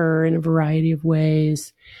by her in a variety of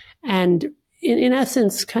ways. And in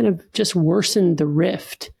essence, kind of just worsened the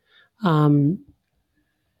rift. I'm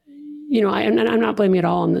not blaming it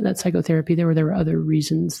all on that psychotherapy. There were other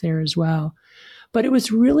reasons there as well. But it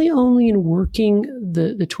was really only in working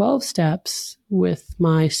the 12 steps with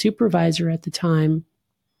my supervisor at the time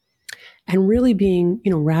and really being,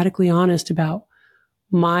 radically honest about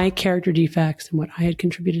my character defects and what I had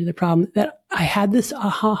contributed to the problem, that I had this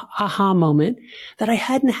aha moment that I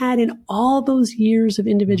hadn't had in all those years of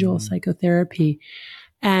individual psychotherapy.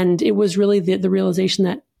 And it was really the realization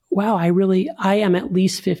that, wow, I am at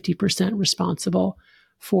least 50% responsible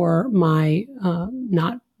for my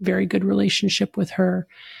not very good relationship with her.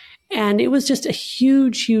 And it was just a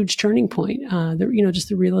huge, huge turning point. Just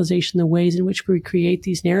the realization, the ways in which we create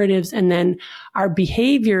these narratives, and then our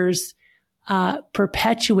behaviors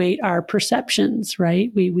perpetuate our perceptions,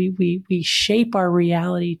 right? We shape our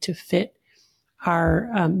reality to fit our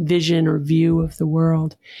vision or view of the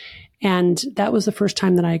world. And that was the first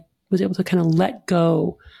time that I was able to kind of let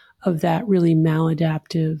go of that really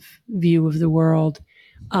maladaptive view of the world,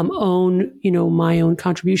 own, my own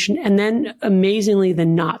contribution. And then amazingly, the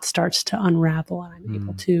knot starts to unravel, and I'm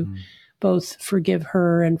able to both forgive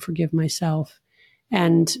her and forgive myself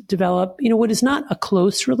and develop, what is not a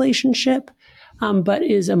close relationship, but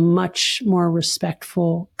is a much more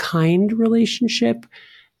respectful, kind relationship.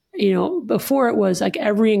 Before it was like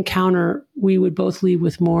every encounter, we would both leave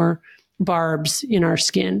with more barbs in our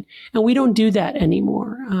skin. And we don't do that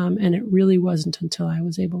anymore. And it really wasn't until I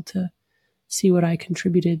was able to see what I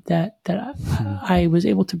contributed that I was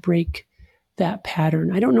able to break that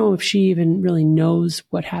pattern. I don't know if she even really knows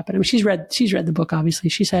what happened. I mean, she's read the book, obviously.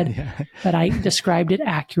 She said that I described it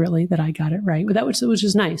accurately, that I got it right. But which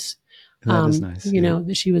is nice. That is nice.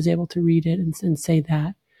 That she was able to read it and say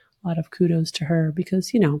that. A lot of kudos to her,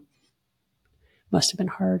 because, must have been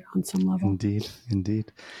hard on some level.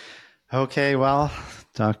 Indeed. Okay, well,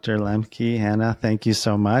 Dr. Lembke, Hannah, thank you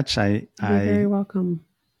so much. You're very welcome.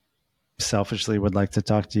 Selfishly would like to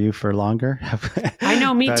talk to you for longer. I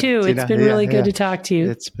know, me too. It's been really good to talk to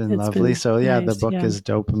you. It's been lovely. So nice, the book is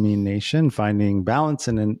Dopamine Nation, Finding Balance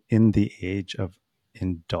in the Age of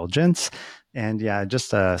Indulgence. And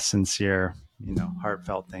just a sincere,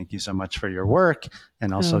 heartfelt thank you so much for your work,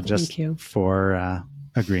 and also for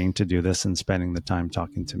agreeing to do this and spending the time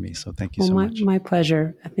talking to me. So thank you so much. My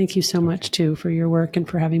pleasure. Thank you so much too for your work and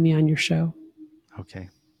for having me on your show. Okay.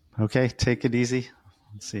 Take it easy.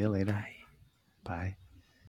 See you later. Bye. Bye.